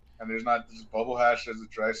 And there's not this bubble hash. There's a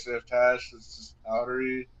dry sift hash. It's just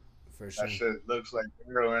powdery. For sure. That shit looks like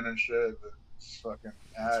heroin and shit, but it's fucking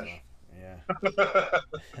hash. Yeah.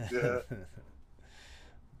 Yeah.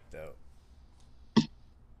 Dope.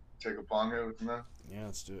 Take a bong hit with me. Yeah,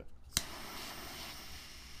 let's do it.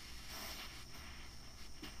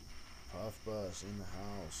 Puff Bus in the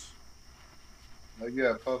house. Like,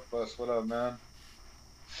 yeah, Puff Bus. What up, man?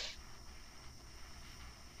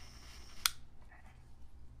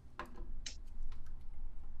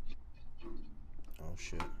 Oh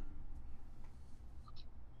shit.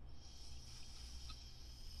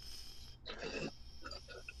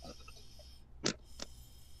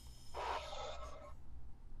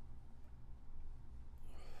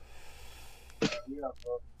 Yeah,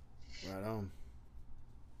 bro. Right on.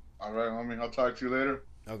 All right, homie. I'll talk to you later.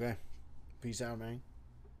 Okay. Peace out, man.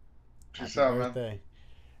 Peace Happy out, birthday. man.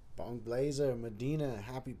 Bong Blazer, Medina,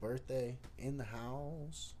 happy birthday in the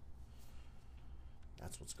house.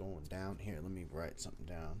 That's what's going down here. Let me write something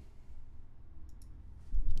down.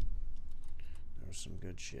 There's some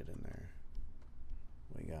good shit in there.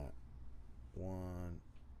 We got 1,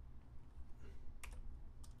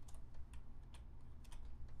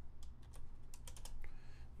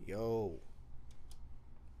 Yo.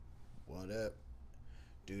 What up?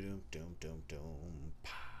 Doom doom doom doom.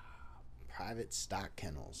 Private stock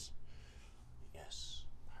kennels. Yes,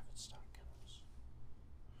 private stock kennels.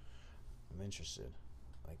 I'm interested.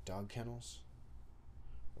 Like dog kennels?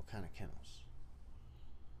 What kind of kennels?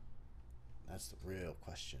 That's the real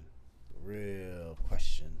question. The real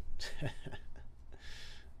question.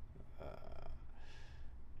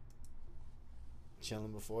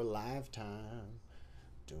 Chilling before live time.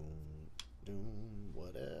 Doom, doom,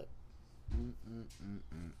 what up? Doom, doom,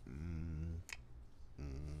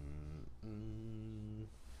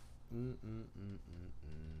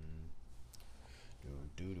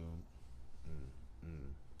 doom.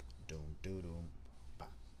 Doom, doom, doom.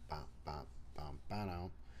 Bop, bop, bop, bop,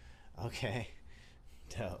 bop. Okay.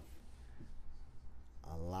 Dope.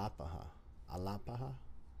 Alapaha. Alapaha?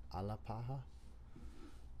 Alapaha?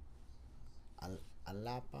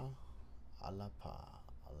 Alapa? Alapa.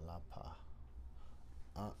 Alapa.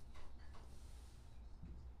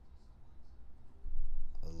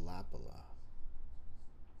 Alapala.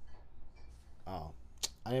 Oh.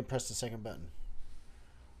 I didn't press the second button.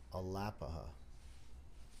 Alapaha.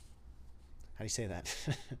 How do you say that?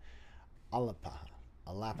 Alapaha.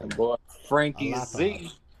 Alapaha. Boy, Frankie Alapaha.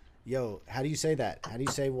 Z. Yo, how do you say that? How do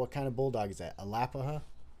you say what kind of bulldog is that? Alapaha?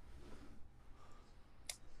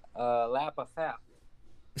 Lapa Fap.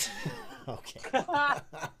 Okay. The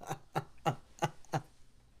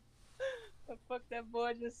fuck that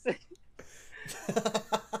boy just said?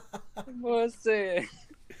 That boy said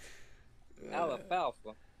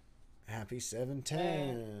alfalfa. Happy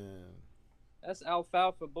 710. That's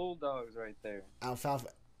alfalfa bulldogs right there.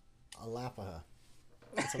 Alfalfa. Alapaha.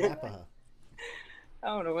 It's Alapaha. I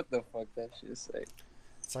don't know what the fuck that shit say.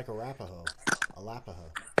 It's like a Rapaho.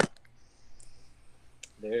 Alapaha.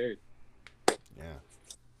 Dude. Yeah.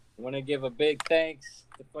 Want to give a big thanks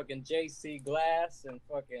to fucking JC Glass and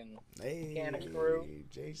fucking Kanna Korner.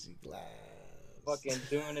 JC Glass. Fucking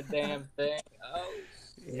doing the damn thing. Oh,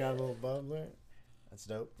 you got a little bubbler? That's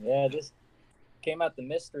dope. Yeah, just came out the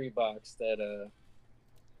mystery box that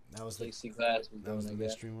that was JC Glass was that was the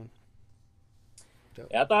mystery one.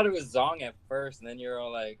 Dope. Yeah, I thought it was Zong at first, and then you're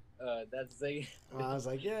all like, that's Z. I was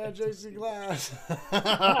like, yeah, JC Glass.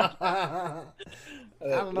 I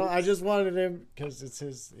don't know. I just wanted him because it's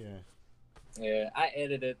his, yeah. Yeah, I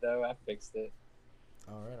edited it, though. I fixed it.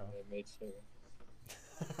 All right. I made sure.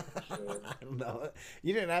 I don't know.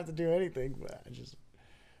 You didn't have to do anything, but I just...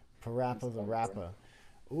 Parappa the Rapper.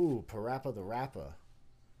 Ooh, Parappa the Rapper.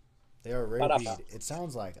 They're a rare breed. It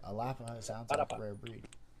sounds like Alapa sounds like a rare breed.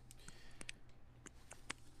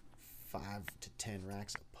 5 to 10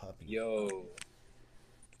 racks of puppy. Yo.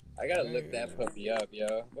 I gotta look that puppy up,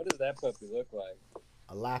 yo. What does that puppy look like?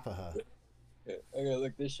 Alapaha. I gotta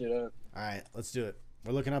look this shit up. Alright, let's do it.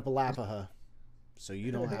 We're looking up Alapaha, so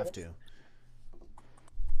you don't have to.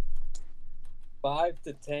 5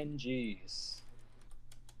 to 10 G's.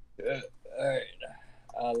 Alright.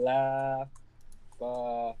 Alapaha.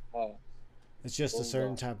 It's just a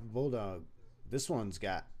certain type of bulldog. This one's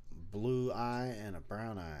got blue eye and a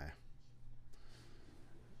brown eye.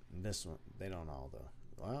 And this one, they don't all though.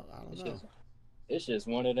 Well, I don't know. It's just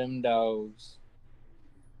one of them dogs.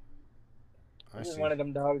 It's just one of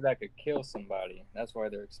them dogs that could kill somebody. That's why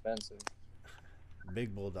they're expensive.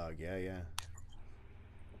 Big bulldog, yeah.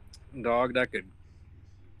 Dog that could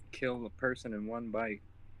kill a person in one bite.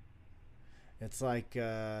 It's like Look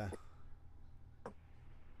at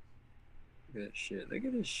this shit. Look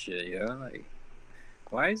at this shit, yo. Like,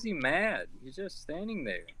 why is he mad? He's just standing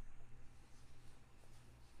there.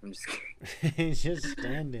 I'm just kidding. He's just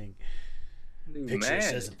standing. Dude, Picture mad.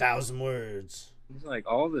 says 1,000 words. He's like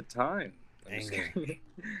all the time. Angry.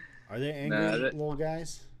 Are they angry little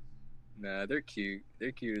guys? Nah, they're cute.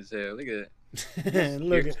 They're cute as hell. Look at that.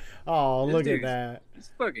 Look at that. He's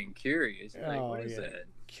fucking curious. Like, what is that?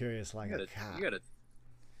 Curious like a cat. You got a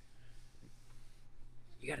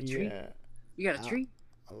treat? Yeah. You got a treat?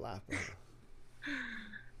 A lap. Hey,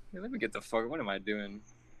 let me get the fuck. What am I doing?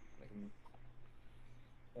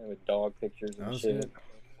 With dog pictures and shit. Good.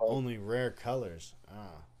 Only rare colors.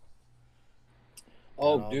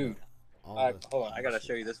 Oh, dude. Hold on. I gotta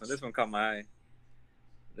show you this one. This one caught my eye.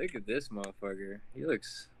 Look at this motherfucker. He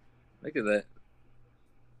looks. Look at that.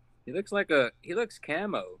 He looks like a. He looks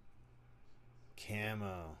camo.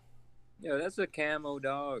 Camo. Yo, that's a camo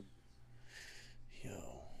dog.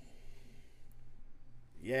 Yo.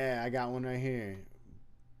 Yeah, I got one right here.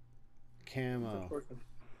 Camo.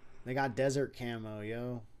 They got desert camo,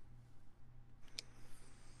 yo.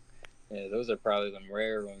 Yeah, those are probably them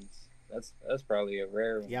rare ones. That's probably a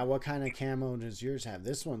rare one. Yeah, what kind of camo does yours have?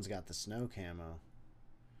 This one's got the snow camo.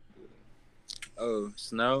 Oh,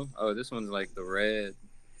 snow. Oh, this one's like the red.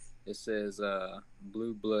 It says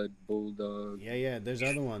blue blood bulldog. Yeah. There's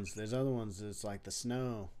other ones. It's like the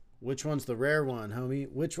snow. Which one's the rare one,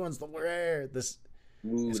 homie? Which one's the rare? This.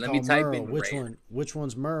 Ooh, It's let me called type Merle. in Which rare. one? Which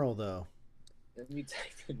one's Merle though? Let me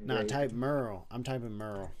type in Nah, rare. type Merle. I'm typing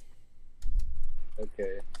Merle.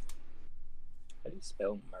 Okay. How do you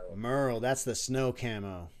spell Merle? Merle. That's the snow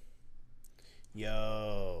camo.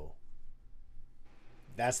 Yo.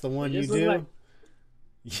 That's the one you do? Like...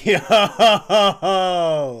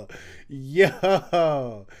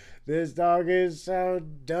 Yo. This dog is so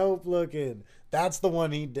dope looking. That's the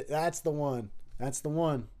one that's the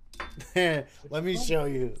one. Let me show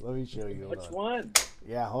you. Hold Which on. one?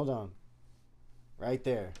 Yeah, hold on. Right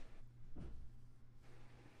there.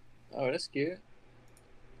 Oh, that's cute.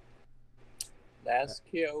 That's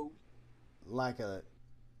cute.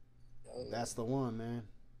 That's the one, man.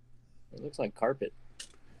 It looks like carpet.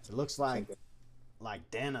 It looks like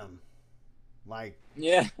denim. Like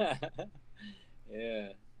yeah.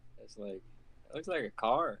 Yeah. That's like it looks like a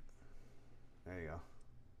car. There you go.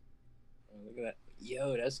 Oh, look at that.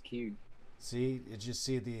 Yo, that's cute. See, just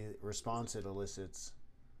see the response it elicits.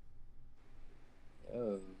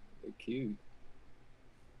 Oh, they're cute.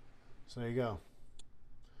 So there you go.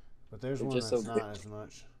 But there's one that's not as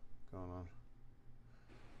much going on.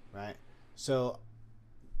 Right? So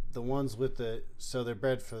the ones with they're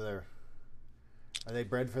bred for their are they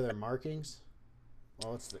bred for their markings?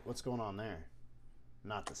 Well, what's going on there?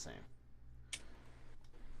 Not the same.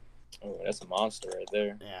 Oh, that's a monster right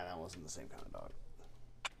there. Yeah, that wasn't the same kind of dog.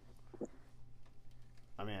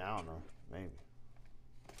 I mean, I don't know. Maybe.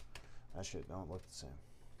 That shit don't look the same.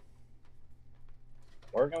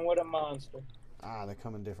 Working with a monster. Ah, they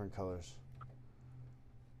come in different colors.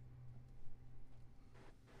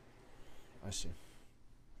 I see.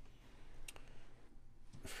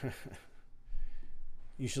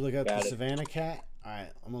 You should look up the Savannah cat.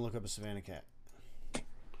 Alright, I'm gonna look up a Savannah cat.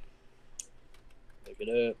 Look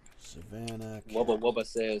it up. Savannah cat. Wubba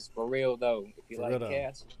says, for real though, if you like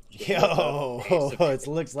cats. Yo, it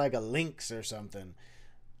looks like a lynx or something.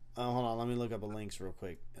 Hold on, let me look up a lynx real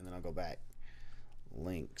quick, and then I'll go back.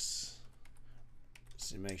 Lynx.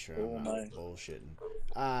 See, make sure I'm not bullshitting.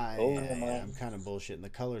 Yeah, I'm kind of bullshitting. The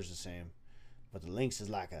color's the same, but the lynx is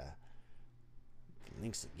like a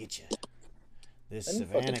lynx will get you. This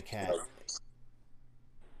Savannah cat.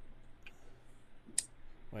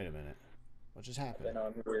 Wait a minute. What just happened? I've been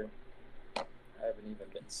on here. I haven't even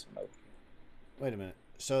been smoking. Wait a minute.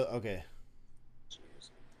 So, okay.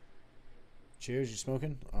 Cheers, you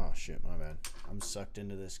smoking? Oh, shit, my bad. I'm sucked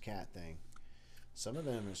into this cat thing. Some of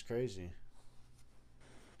them is crazy.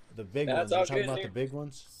 The big ones. We're talking about the big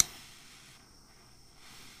ones?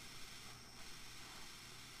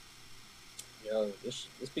 Yo, this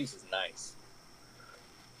piece is nice.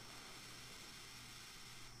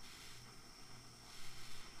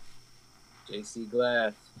 JC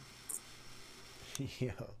Glass.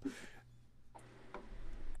 Yo.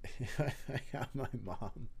 I got my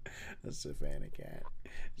mom a Savannah cat.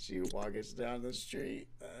 She walks us down the street.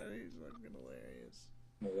 He's fucking hilarious.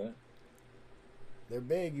 Okay. They're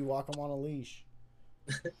big. You walk them on a leash.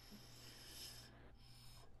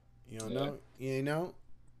 You don't know? You ain't know?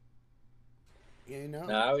 You ain't know?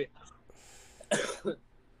 Nah,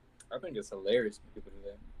 I think it's hilarious when people do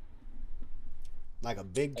that. Like a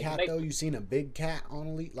big cat, though? You seen a big cat on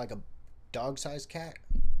a leash? Like a dog-sized cat?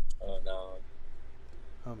 Oh, no.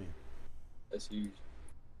 Homie. That's huge.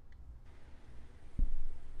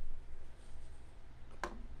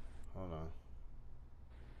 Hold on.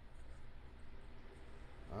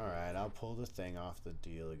 Alright, I'll pull the thing off the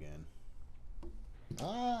deal again.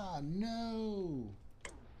 Ah, no!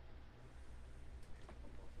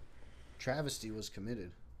 Travesty was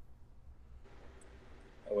committed.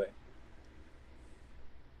 Oh, wait.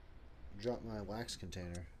 Dropped my wax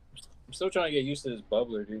container. I'm still trying to get used to this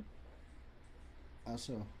bubbler, dude. How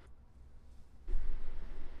so?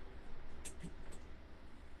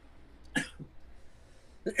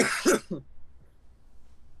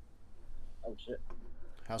 Oh, shit.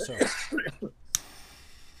 How so?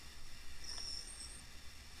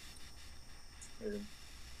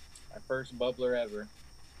 My first bubbler ever.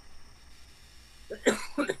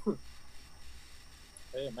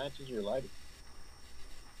 Hey, it matches your lighting.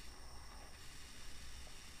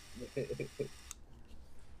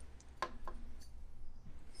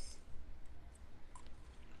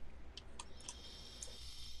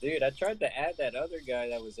 Dude, I tried to add that other guy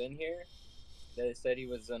that was in here that said he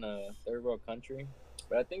was in a third world country,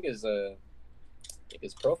 but I think his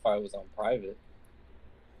profile was on private.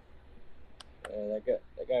 Yeah,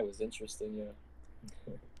 that guy was interesting,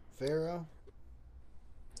 yeah. Pharaoh?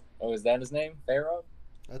 Oh, is that his name? Pharaoh?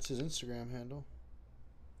 That's his Instagram handle.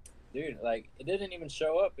 Dude, like, it didn't even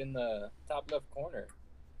show up in the top left corner.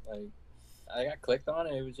 Like, I got clicked on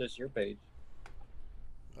it. It was just your page.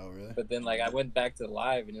 Oh, really? But then, like, I went back to the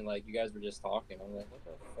live, and then, like, you guys were just talking. I'm like, what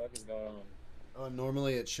the fuck is going on? Oh,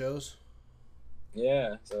 normally it shows?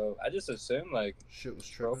 Yeah, so I just assumed, like, shit was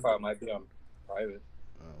tripping. profile might be on private.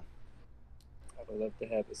 Oh. I would love to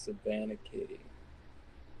have a Savannah kitty.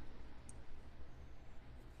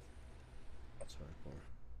 That's hardcore.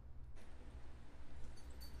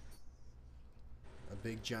 A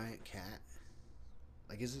big giant cat.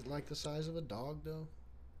 Like, is it like the size of a dog, though?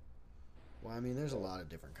 Well, I mean, there's a lot of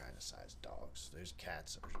different kind of sized dogs. There's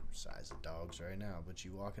cats that are the size of dogs right now, but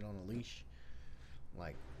you walk it on a leash,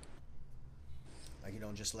 like you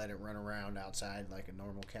don't just let it run around outside like a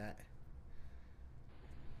normal cat.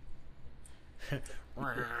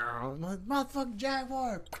 Motherfucking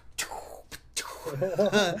jaguar.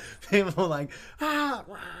 People like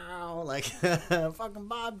like fucking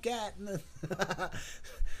bobcat.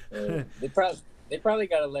 They probably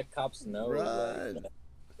gotta let cops know Right.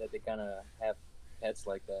 that they kind of have pets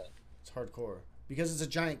like that. It's hardcore because it's a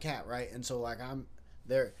giant cat, right? And so like I'm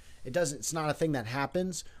there. It's not a thing that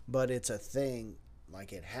happens, but it's a thing.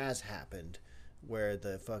 Like it has happened where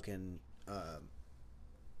the fucking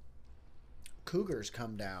cougars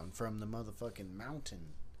come down from the motherfucking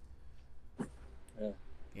mountain.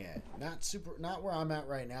 Yeah, not where I'm at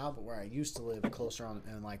right now, but where I used to live, closer on,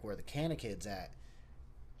 and like where the Kanna Kid's at.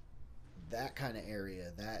 That kind of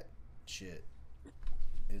area, that shit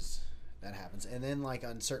that happens. And then like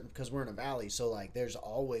on certain, because we're in a valley, so like there's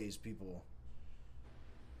always people.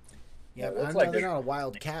 Yeah, I know they're not a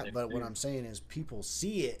wild cat, but what I'm saying is people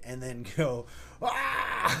see it and then go,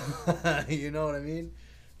 ah! You know what I mean?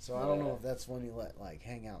 So I don't know if that's when you let like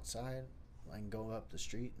hang outside, like go up the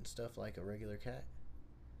street and stuff like a regular cat.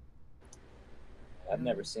 I've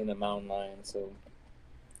never seen a mountain lion, so.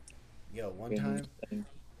 Yo, one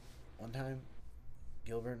time,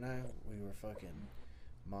 Gilbert and I, we were fucking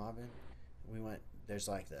mobbing. We went, there's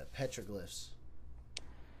like the petroglyphs,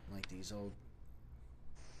 like these old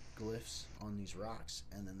glyphs on these rocks,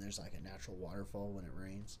 and then there's like a natural waterfall when it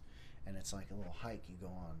rains, and it's like a little hike you go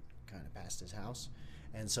on kind of past his house.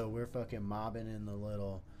 And so we're fucking mobbing in the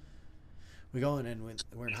little, we go in and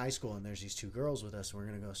we're in high school, and there's these two girls with us, and we're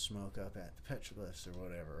gonna go smoke up at the petroglyphs or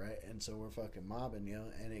whatever, right? And so we're fucking mobbing, you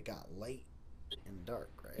know, and it got late and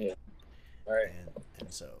dark, right? Yeah. All right.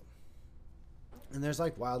 And so, and there's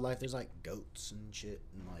like wildlife, there's like goats and shit,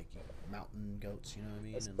 and like mountain goats, you know what I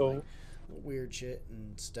mean? That's and cool. like weird shit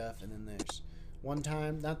and stuff. And then there's one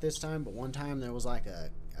time, not this time, but one time there was like a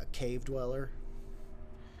cave dweller,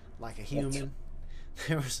 like a human.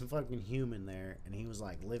 There was a fucking human there, and he was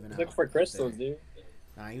like living out. Look for crystals, dude.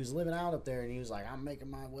 Nah, he was living out up there, and he was like, I'm making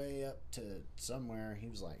my way up to somewhere. He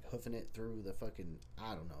was like hoofing it through the fucking,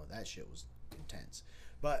 I don't know, that shit was intense.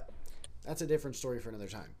 But that's a different story for another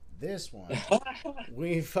time. This one,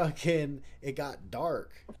 it got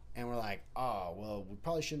dark, and we're like, oh, well, we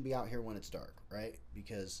probably shouldn't be out here when it's dark, right?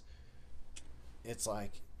 Because it's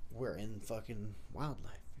like, we're in fucking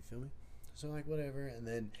wildlife, you feel me? So, like, whatever, and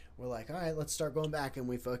then we're like, all right, let's start going back, and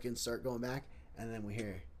we fucking start going back, and then we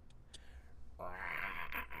hear,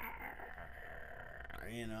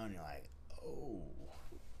 you know, and you're like, oh,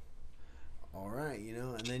 all right, you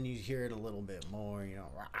know, and then you hear it a little bit more, you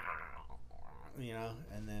know,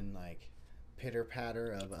 and then like pitter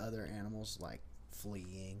patter of other animals like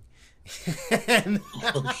fleeing. And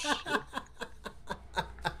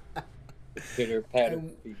pitter patter.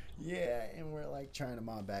 Yeah, and we're like trying to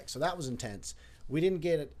mob back. So that was intense. We didn't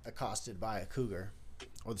get accosted by a cougar,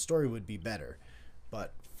 or the story would be better.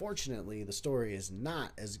 But fortunately, the story is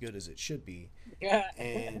not as good as it should be,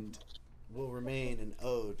 and will remain an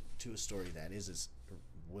ode to a story that is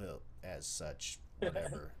as such.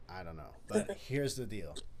 Whatever, I don't know. But here's the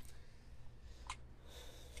deal.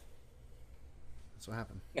 That's what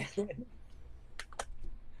happened.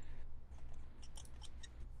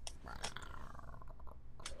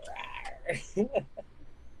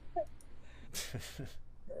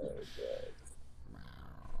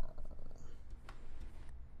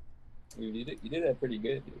 Dude, you did that pretty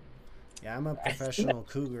good, dude. Yeah, I'm a professional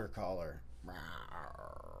cougar caller.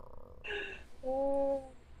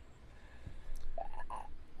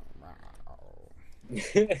 She's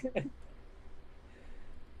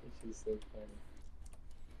so funny.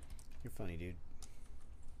 You're funny, dude.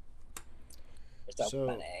 You're so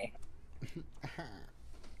funny.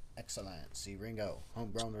 Excellent. See, Ringo,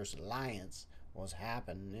 homegrown versus Lions. What's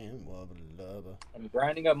happening? I'm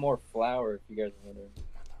grinding up more flour, if you guys are wondering.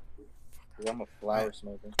 I'm a flour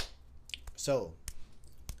smoker. So,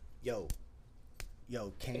 Yo,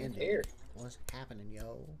 Candy. Here. What's happening,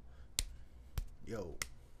 yo? Yo.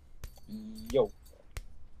 Yo.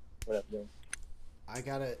 What up, yo? I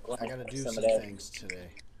gotta do Some some of that. things today.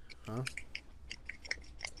 Huh?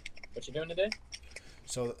 What you doing today?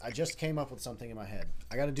 So I just came up with something in my head.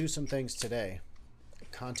 I gotta do some things today,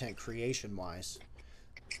 content creation wise,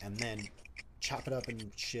 and then chop it up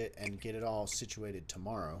and shit and get it all situated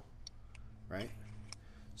tomorrow. Right?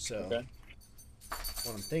 So Okay.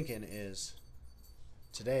 what I'm thinking is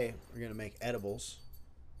today we're gonna make edibles.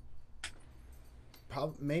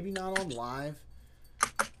 Maybe not on live.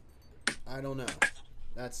 I don't know.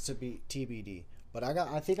 That's to be TBD. But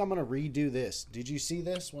I think I'm gonna redo this. Did you see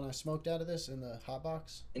this when I smoked out of this in the hot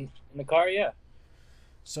box? In the car, yeah.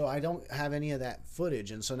 So I don't have any of that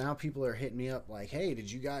footage, and so now people are hitting me up like, "Hey,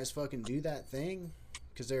 did you guys fucking do that thing?"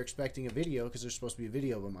 Because they're expecting a video, because there's supposed to be a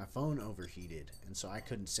video, but my phone overheated, and so I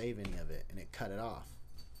couldn't save any of it, and it cut it off.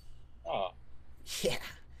 Oh. Yeah.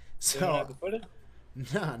 So you don't have the footage?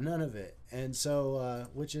 Nah, none of it, and so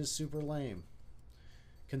which is super lame,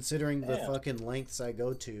 considering the fucking lengths I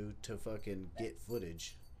go to fucking get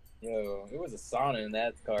footage. Yo, it was a sauna in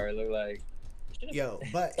that car. It looked like. Yo,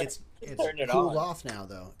 but it's Turned it cooled on. off now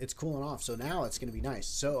though. It's cooling off, so now it's gonna be nice.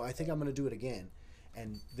 So I think I'm gonna do it again,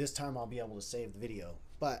 and this time I'll be able to save the video.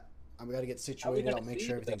 But I'm gotta get situated. I'll make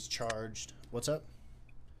sure everything's charged. What's up?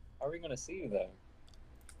 How are we gonna see you though?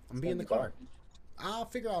 I'm be in the car. I'll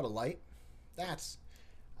figure out a light.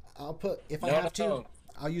 I'll put if I have to.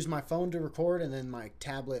 I'll use my phone to record, and then my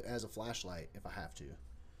tablet as a flashlight if I have to.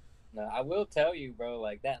 No, I will tell you, bro.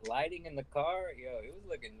 Like that lighting in the car, yo, it was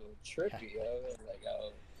looking a little trippy, yo. It was like,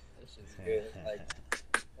 oh, this is good. Like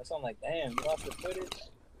that's why I'm like, damn, you lost the footage.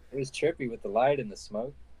 It was trippy with the light and the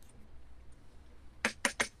smoke.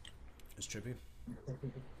 It's trippy.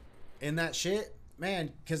 And that shit,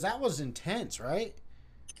 man, because that was intense, right?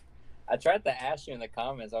 I tried to ask you in the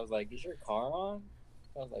comments. I was like, is your car on?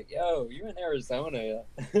 I was like, yo, you're in Arizona.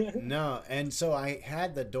 No, and so I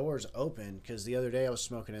had the doors open because the other day I was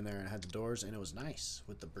smoking in there and I had the doors, and it was nice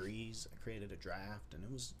with the breeze. I created a draft, and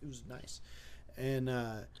it was nice. And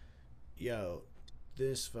yo,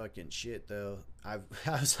 this fucking shit though. I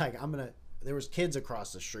was like, there was kids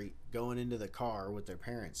across the street going into the car with their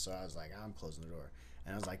parents, so I was like, I'm closing the door,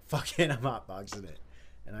 and I was like, fuck it, I'm hotboxing it,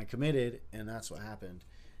 and I committed, and that's what happened,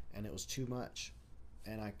 and it was too much,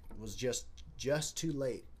 and I was just too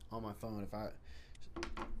late on my phone.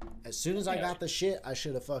 As soon as I got the shit, I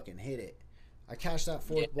should have fucking hit it. I cashed that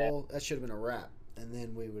fourth bowl. That should have been a wrap, and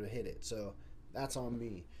then we would have hit it. So that's on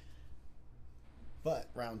me. But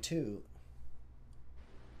round two,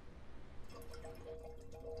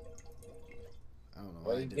 I don't know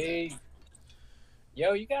why I did that.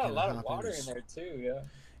 Yo, you got a lot of water in there too, yo.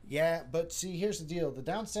 Yeah, but see, here's the deal. The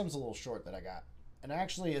down stem's a little short that I got. And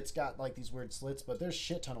actually, it's got like these weird slits, but there's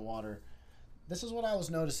shit ton of water. This is what I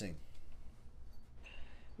was noticing.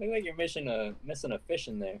 Look like you're missing a fish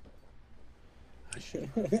in there. I should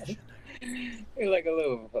have put a fish in there. You're like a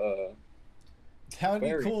little. That would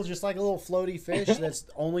be cool, just like a little floaty fish that's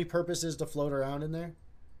only purpose is to float around in there.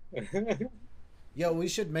 Yo, we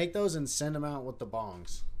should make those and send them out with the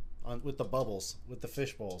bongs, with the bubbles, with the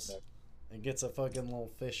fish bowls. It gets a fucking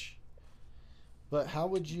little fish. But how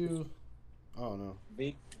would you? Oh no.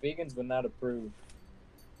 Vegans would not approve.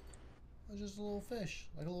 It's just a little fish,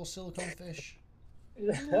 like a little silicone fish.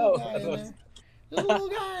 There's a little guy in there. There's a little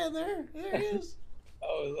guy in there. There he is.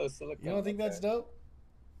 Oh, a little silicone. You don't think that's dope?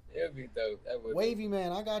 It would be dope. That would. Wavy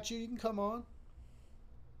man, I got you. You can come on.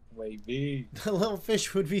 Wavy. The little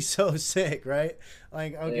fish would be so sick, right?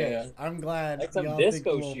 Like, okay, yeah. I'm glad. Like some y'all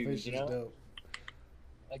disco think the shoes, you know? dope.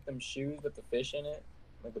 Like them shoes with the fish in it,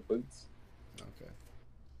 like the boots. Okay.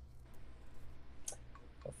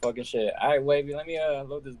 Oh, fucking shit. All right, Wavy. Let me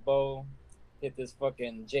load this bowl. Hit this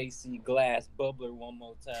fucking JC glass bubbler one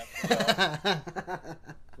more time for y'all.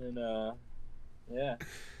 And yeah.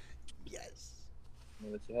 Yes.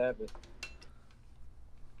 I'll let you have it.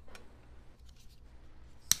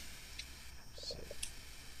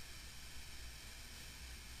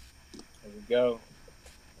 There we go.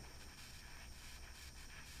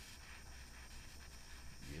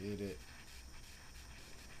 Get it.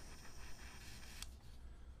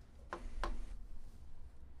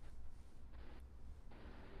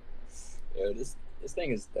 Yo, this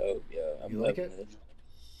thing is dope, yo. I'm like loving it?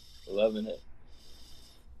 Loving it.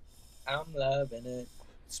 I'm loving it.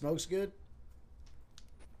 Smoke's good?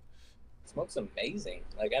 Smoke's amazing.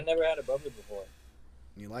 Like, I never had a bubbler before.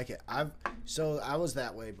 You like it? I was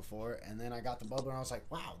that way before, and then I got the bubbler, and I was like,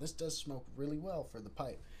 wow, this does smoke really well for the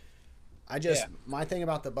pipe. My thing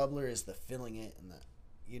about the bubbler is the filling it and the,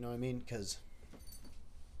 you know what I mean? Because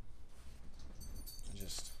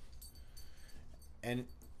just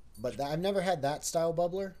but I've never had that style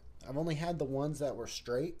bubbler. I've only had the ones that were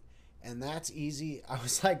straight, and that's easy. I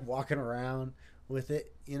was like walking around with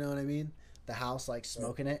it, you know what I mean? The house, like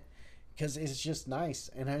smoking it, because it's just nice.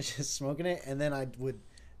 And I was just smoking it, and then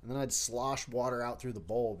I'd slosh water out through the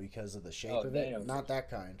bowl because of the shape of it. Not that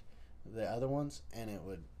kind, the other ones, and it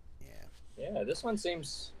would, Yeah, this one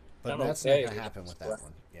seems. But that's not gonna happen with that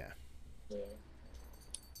one. Yeah.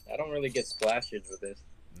 I don't really get splashes with this.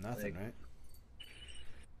 Nothing, right?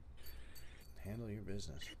 Handle your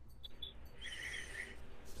business.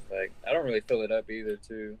 Like, I don't really fill it up either,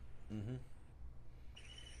 too. Mm-hmm.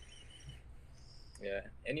 Yeah,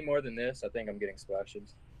 any more than this, I think I'm getting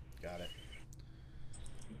splashes. Got it.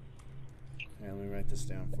 Yeah, let me write this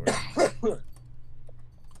down for you.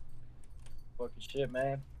 Fucking shit,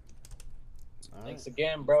 man. All Thanks right.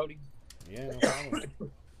 again, Brody. Yeah, no problem.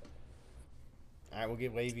 All right, we'll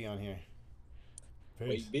get Wavy on here.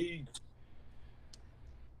 Peace. Wavy.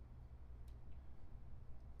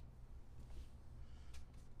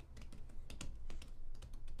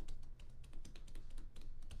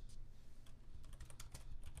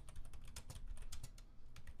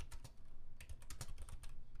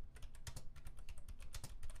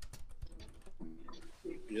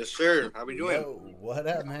 Yes, sir. How we doing? Yo, what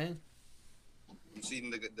up, man? I'm seeing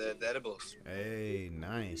the edibles. Hey,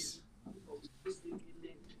 nice.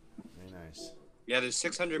 Very nice. Yeah, there's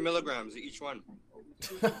 600 milligrams each one.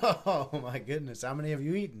 Oh my goodness, how many have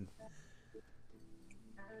you eaten?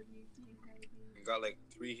 We got like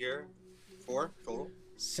 3 here, 4 total.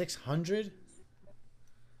 600?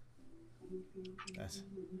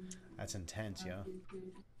 That's intense, yo.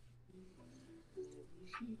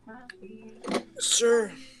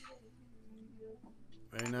 Sir.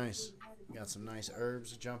 Very nice. Got some nice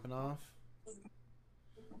herbs jumping off.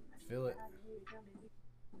 Feel it.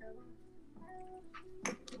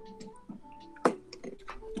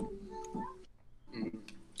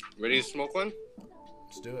 Ready to smoke one?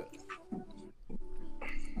 Let's do it.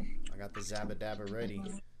 I got the Zabba Dabba ready.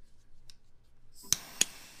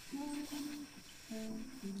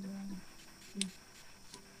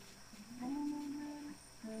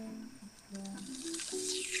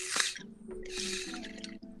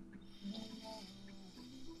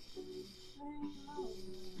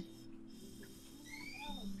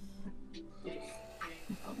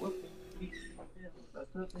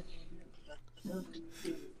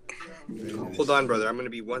 Hold on, brother. I'm gonna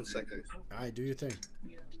be 1 second. All right, do your thing.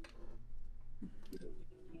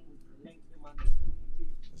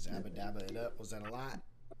 Zabba Dabba it up. Was that a lot?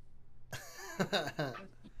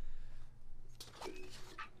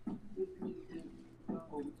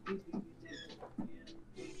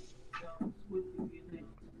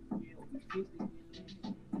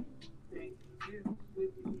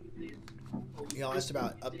 Y'all asked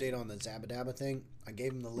about update on the Zabba Dabba thing. I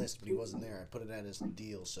gave him the list, but he wasn't there. I put it at his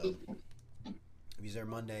deal, so if he's there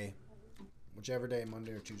Monday, whichever day,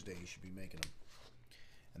 Monday or Tuesday, he should be making them.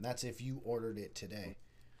 And that's if you ordered it today.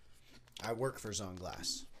 I work for Zone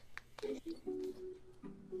Glass.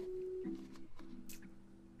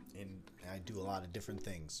 And I do a lot of different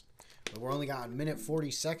things. But we're only got a minute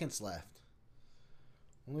 40 seconds left.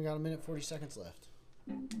 Only got a minute 40 seconds left.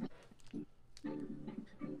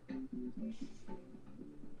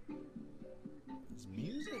 It's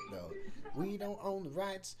music, though. We don't own the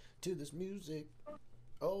rights to this music.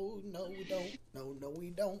 Oh, no, we don't. No, no,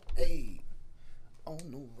 we don't. Hey, own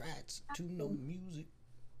no rights to no music.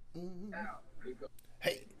 Mm.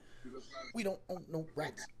 Hey, we don't own no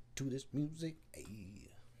rights to this music.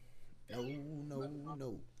 Hey, no, no,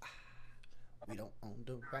 no. We don't own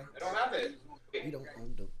the rights. I don't have it. We don't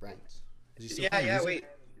own the rights. Is he still Yeah, playing yeah, music? wait.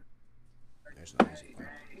 There's no music.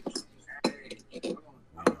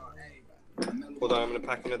 Hold on, I'm gonna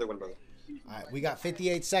pack another one, brother. All right, we got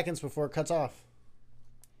 58 seconds before it cuts off.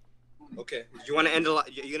 Okay. Do you want to end a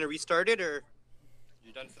lot? You gonna restart it or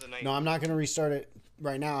you done for the night? No, I'm not going to restart it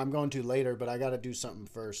right now. I'm going to later, but I got to do something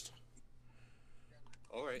first.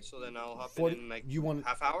 All right. So then I'll hop 40, in like you want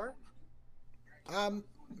half hour.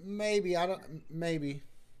 Maybe I don't. Maybe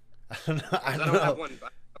I don't know. I don't have one.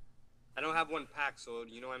 I don't have one packed, so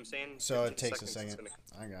you know what I'm saying. So it 15 takes a seconds, second.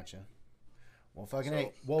 it's I got you. Well, fucking So,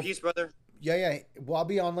 hey. Well, peace, brother. Yeah, yeah. Well, I'll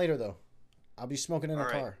be on later though. I'll be smoking in the All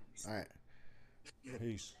right. car. All right.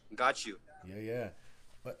 Peace. Got you. Yeah, yeah.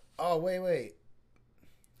 But wait.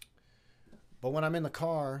 But when I'm in the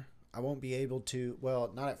car, I won't be able to.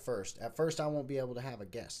 Well, not at first. At first, I won't be able to have a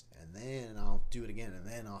guest, and then I'll do it again, and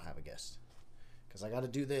then I'll have a guest. Because I got to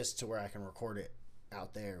do this to where I can record it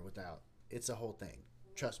out there without. It's a whole thing.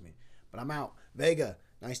 Trust me. But I'm out. Vega,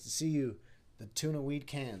 nice to see you. The tuna weed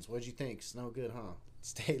cans. What'd you think? Smell good, huh?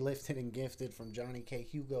 Stay lifted and gifted from Johnny K.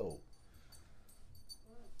 Hugo.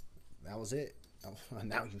 That was it.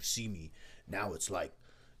 Now you see me. Now it's like,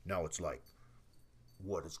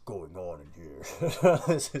 what is going on in here?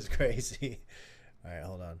 This is crazy. All right,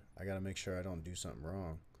 hold on. I got to make sure I don't do something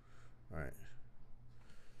wrong. All right.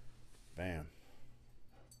 Bam.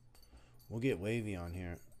 We'll get Wavy on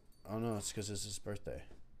here. Oh, no, it's because it's his birthday.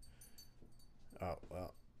 Oh,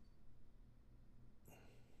 well.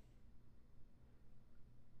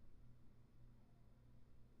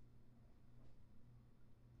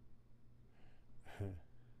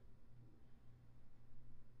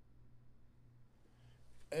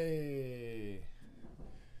 Hey.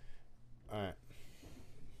 All right.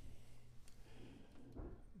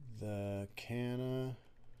 The Kanna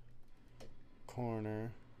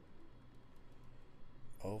Korner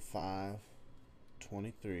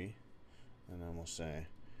 0523, and then we'll say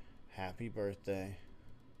happy birthday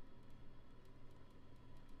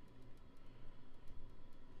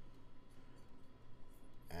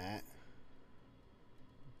at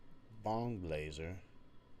Bong Blazer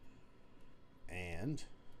and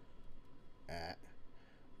at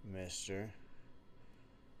Mr.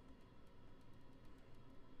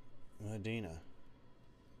 Medina.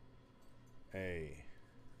 Hey.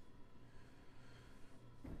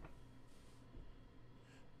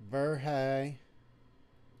 Burhay.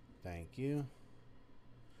 Thank you.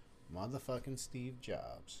 Motherfucking Steve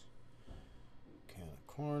Jobs. Kanna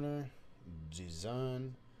Korner.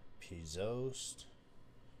 Dizun. Pizost.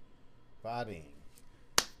 Bodding.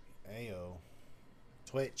 Ayo.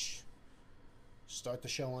 Twitch. Start the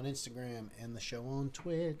show on Instagram and the show on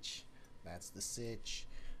Twitch. That's the sitch.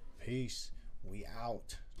 Peace. We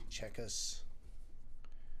out. Check us.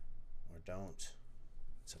 Or don't.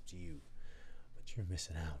 It's up to you. But you're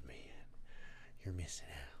missing out, man. You're missing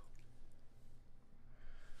out.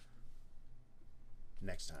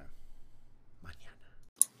 Next time. Mañana.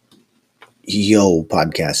 Yo,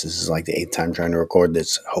 podcast. This is like the 8th time trying to record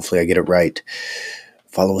this. Hopefully I get it right.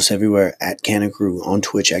 Follow us everywhere at Kanna Crew, on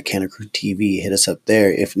Twitch at Kanna Crew TV. Hit us up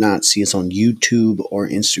there. If not, see us on YouTube or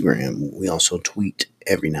Instagram. We also tweet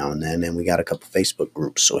every now and then, and we got a couple Facebook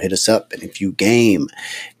groups. So hit us up. And if you game,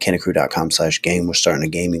 KannaCrew.com/game. We're starting a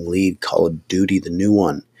gaming league, Call of Duty, the new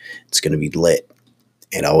one. It's going to be lit.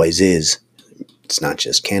 It always is. It's not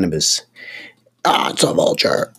just cannabis. It's a vulture.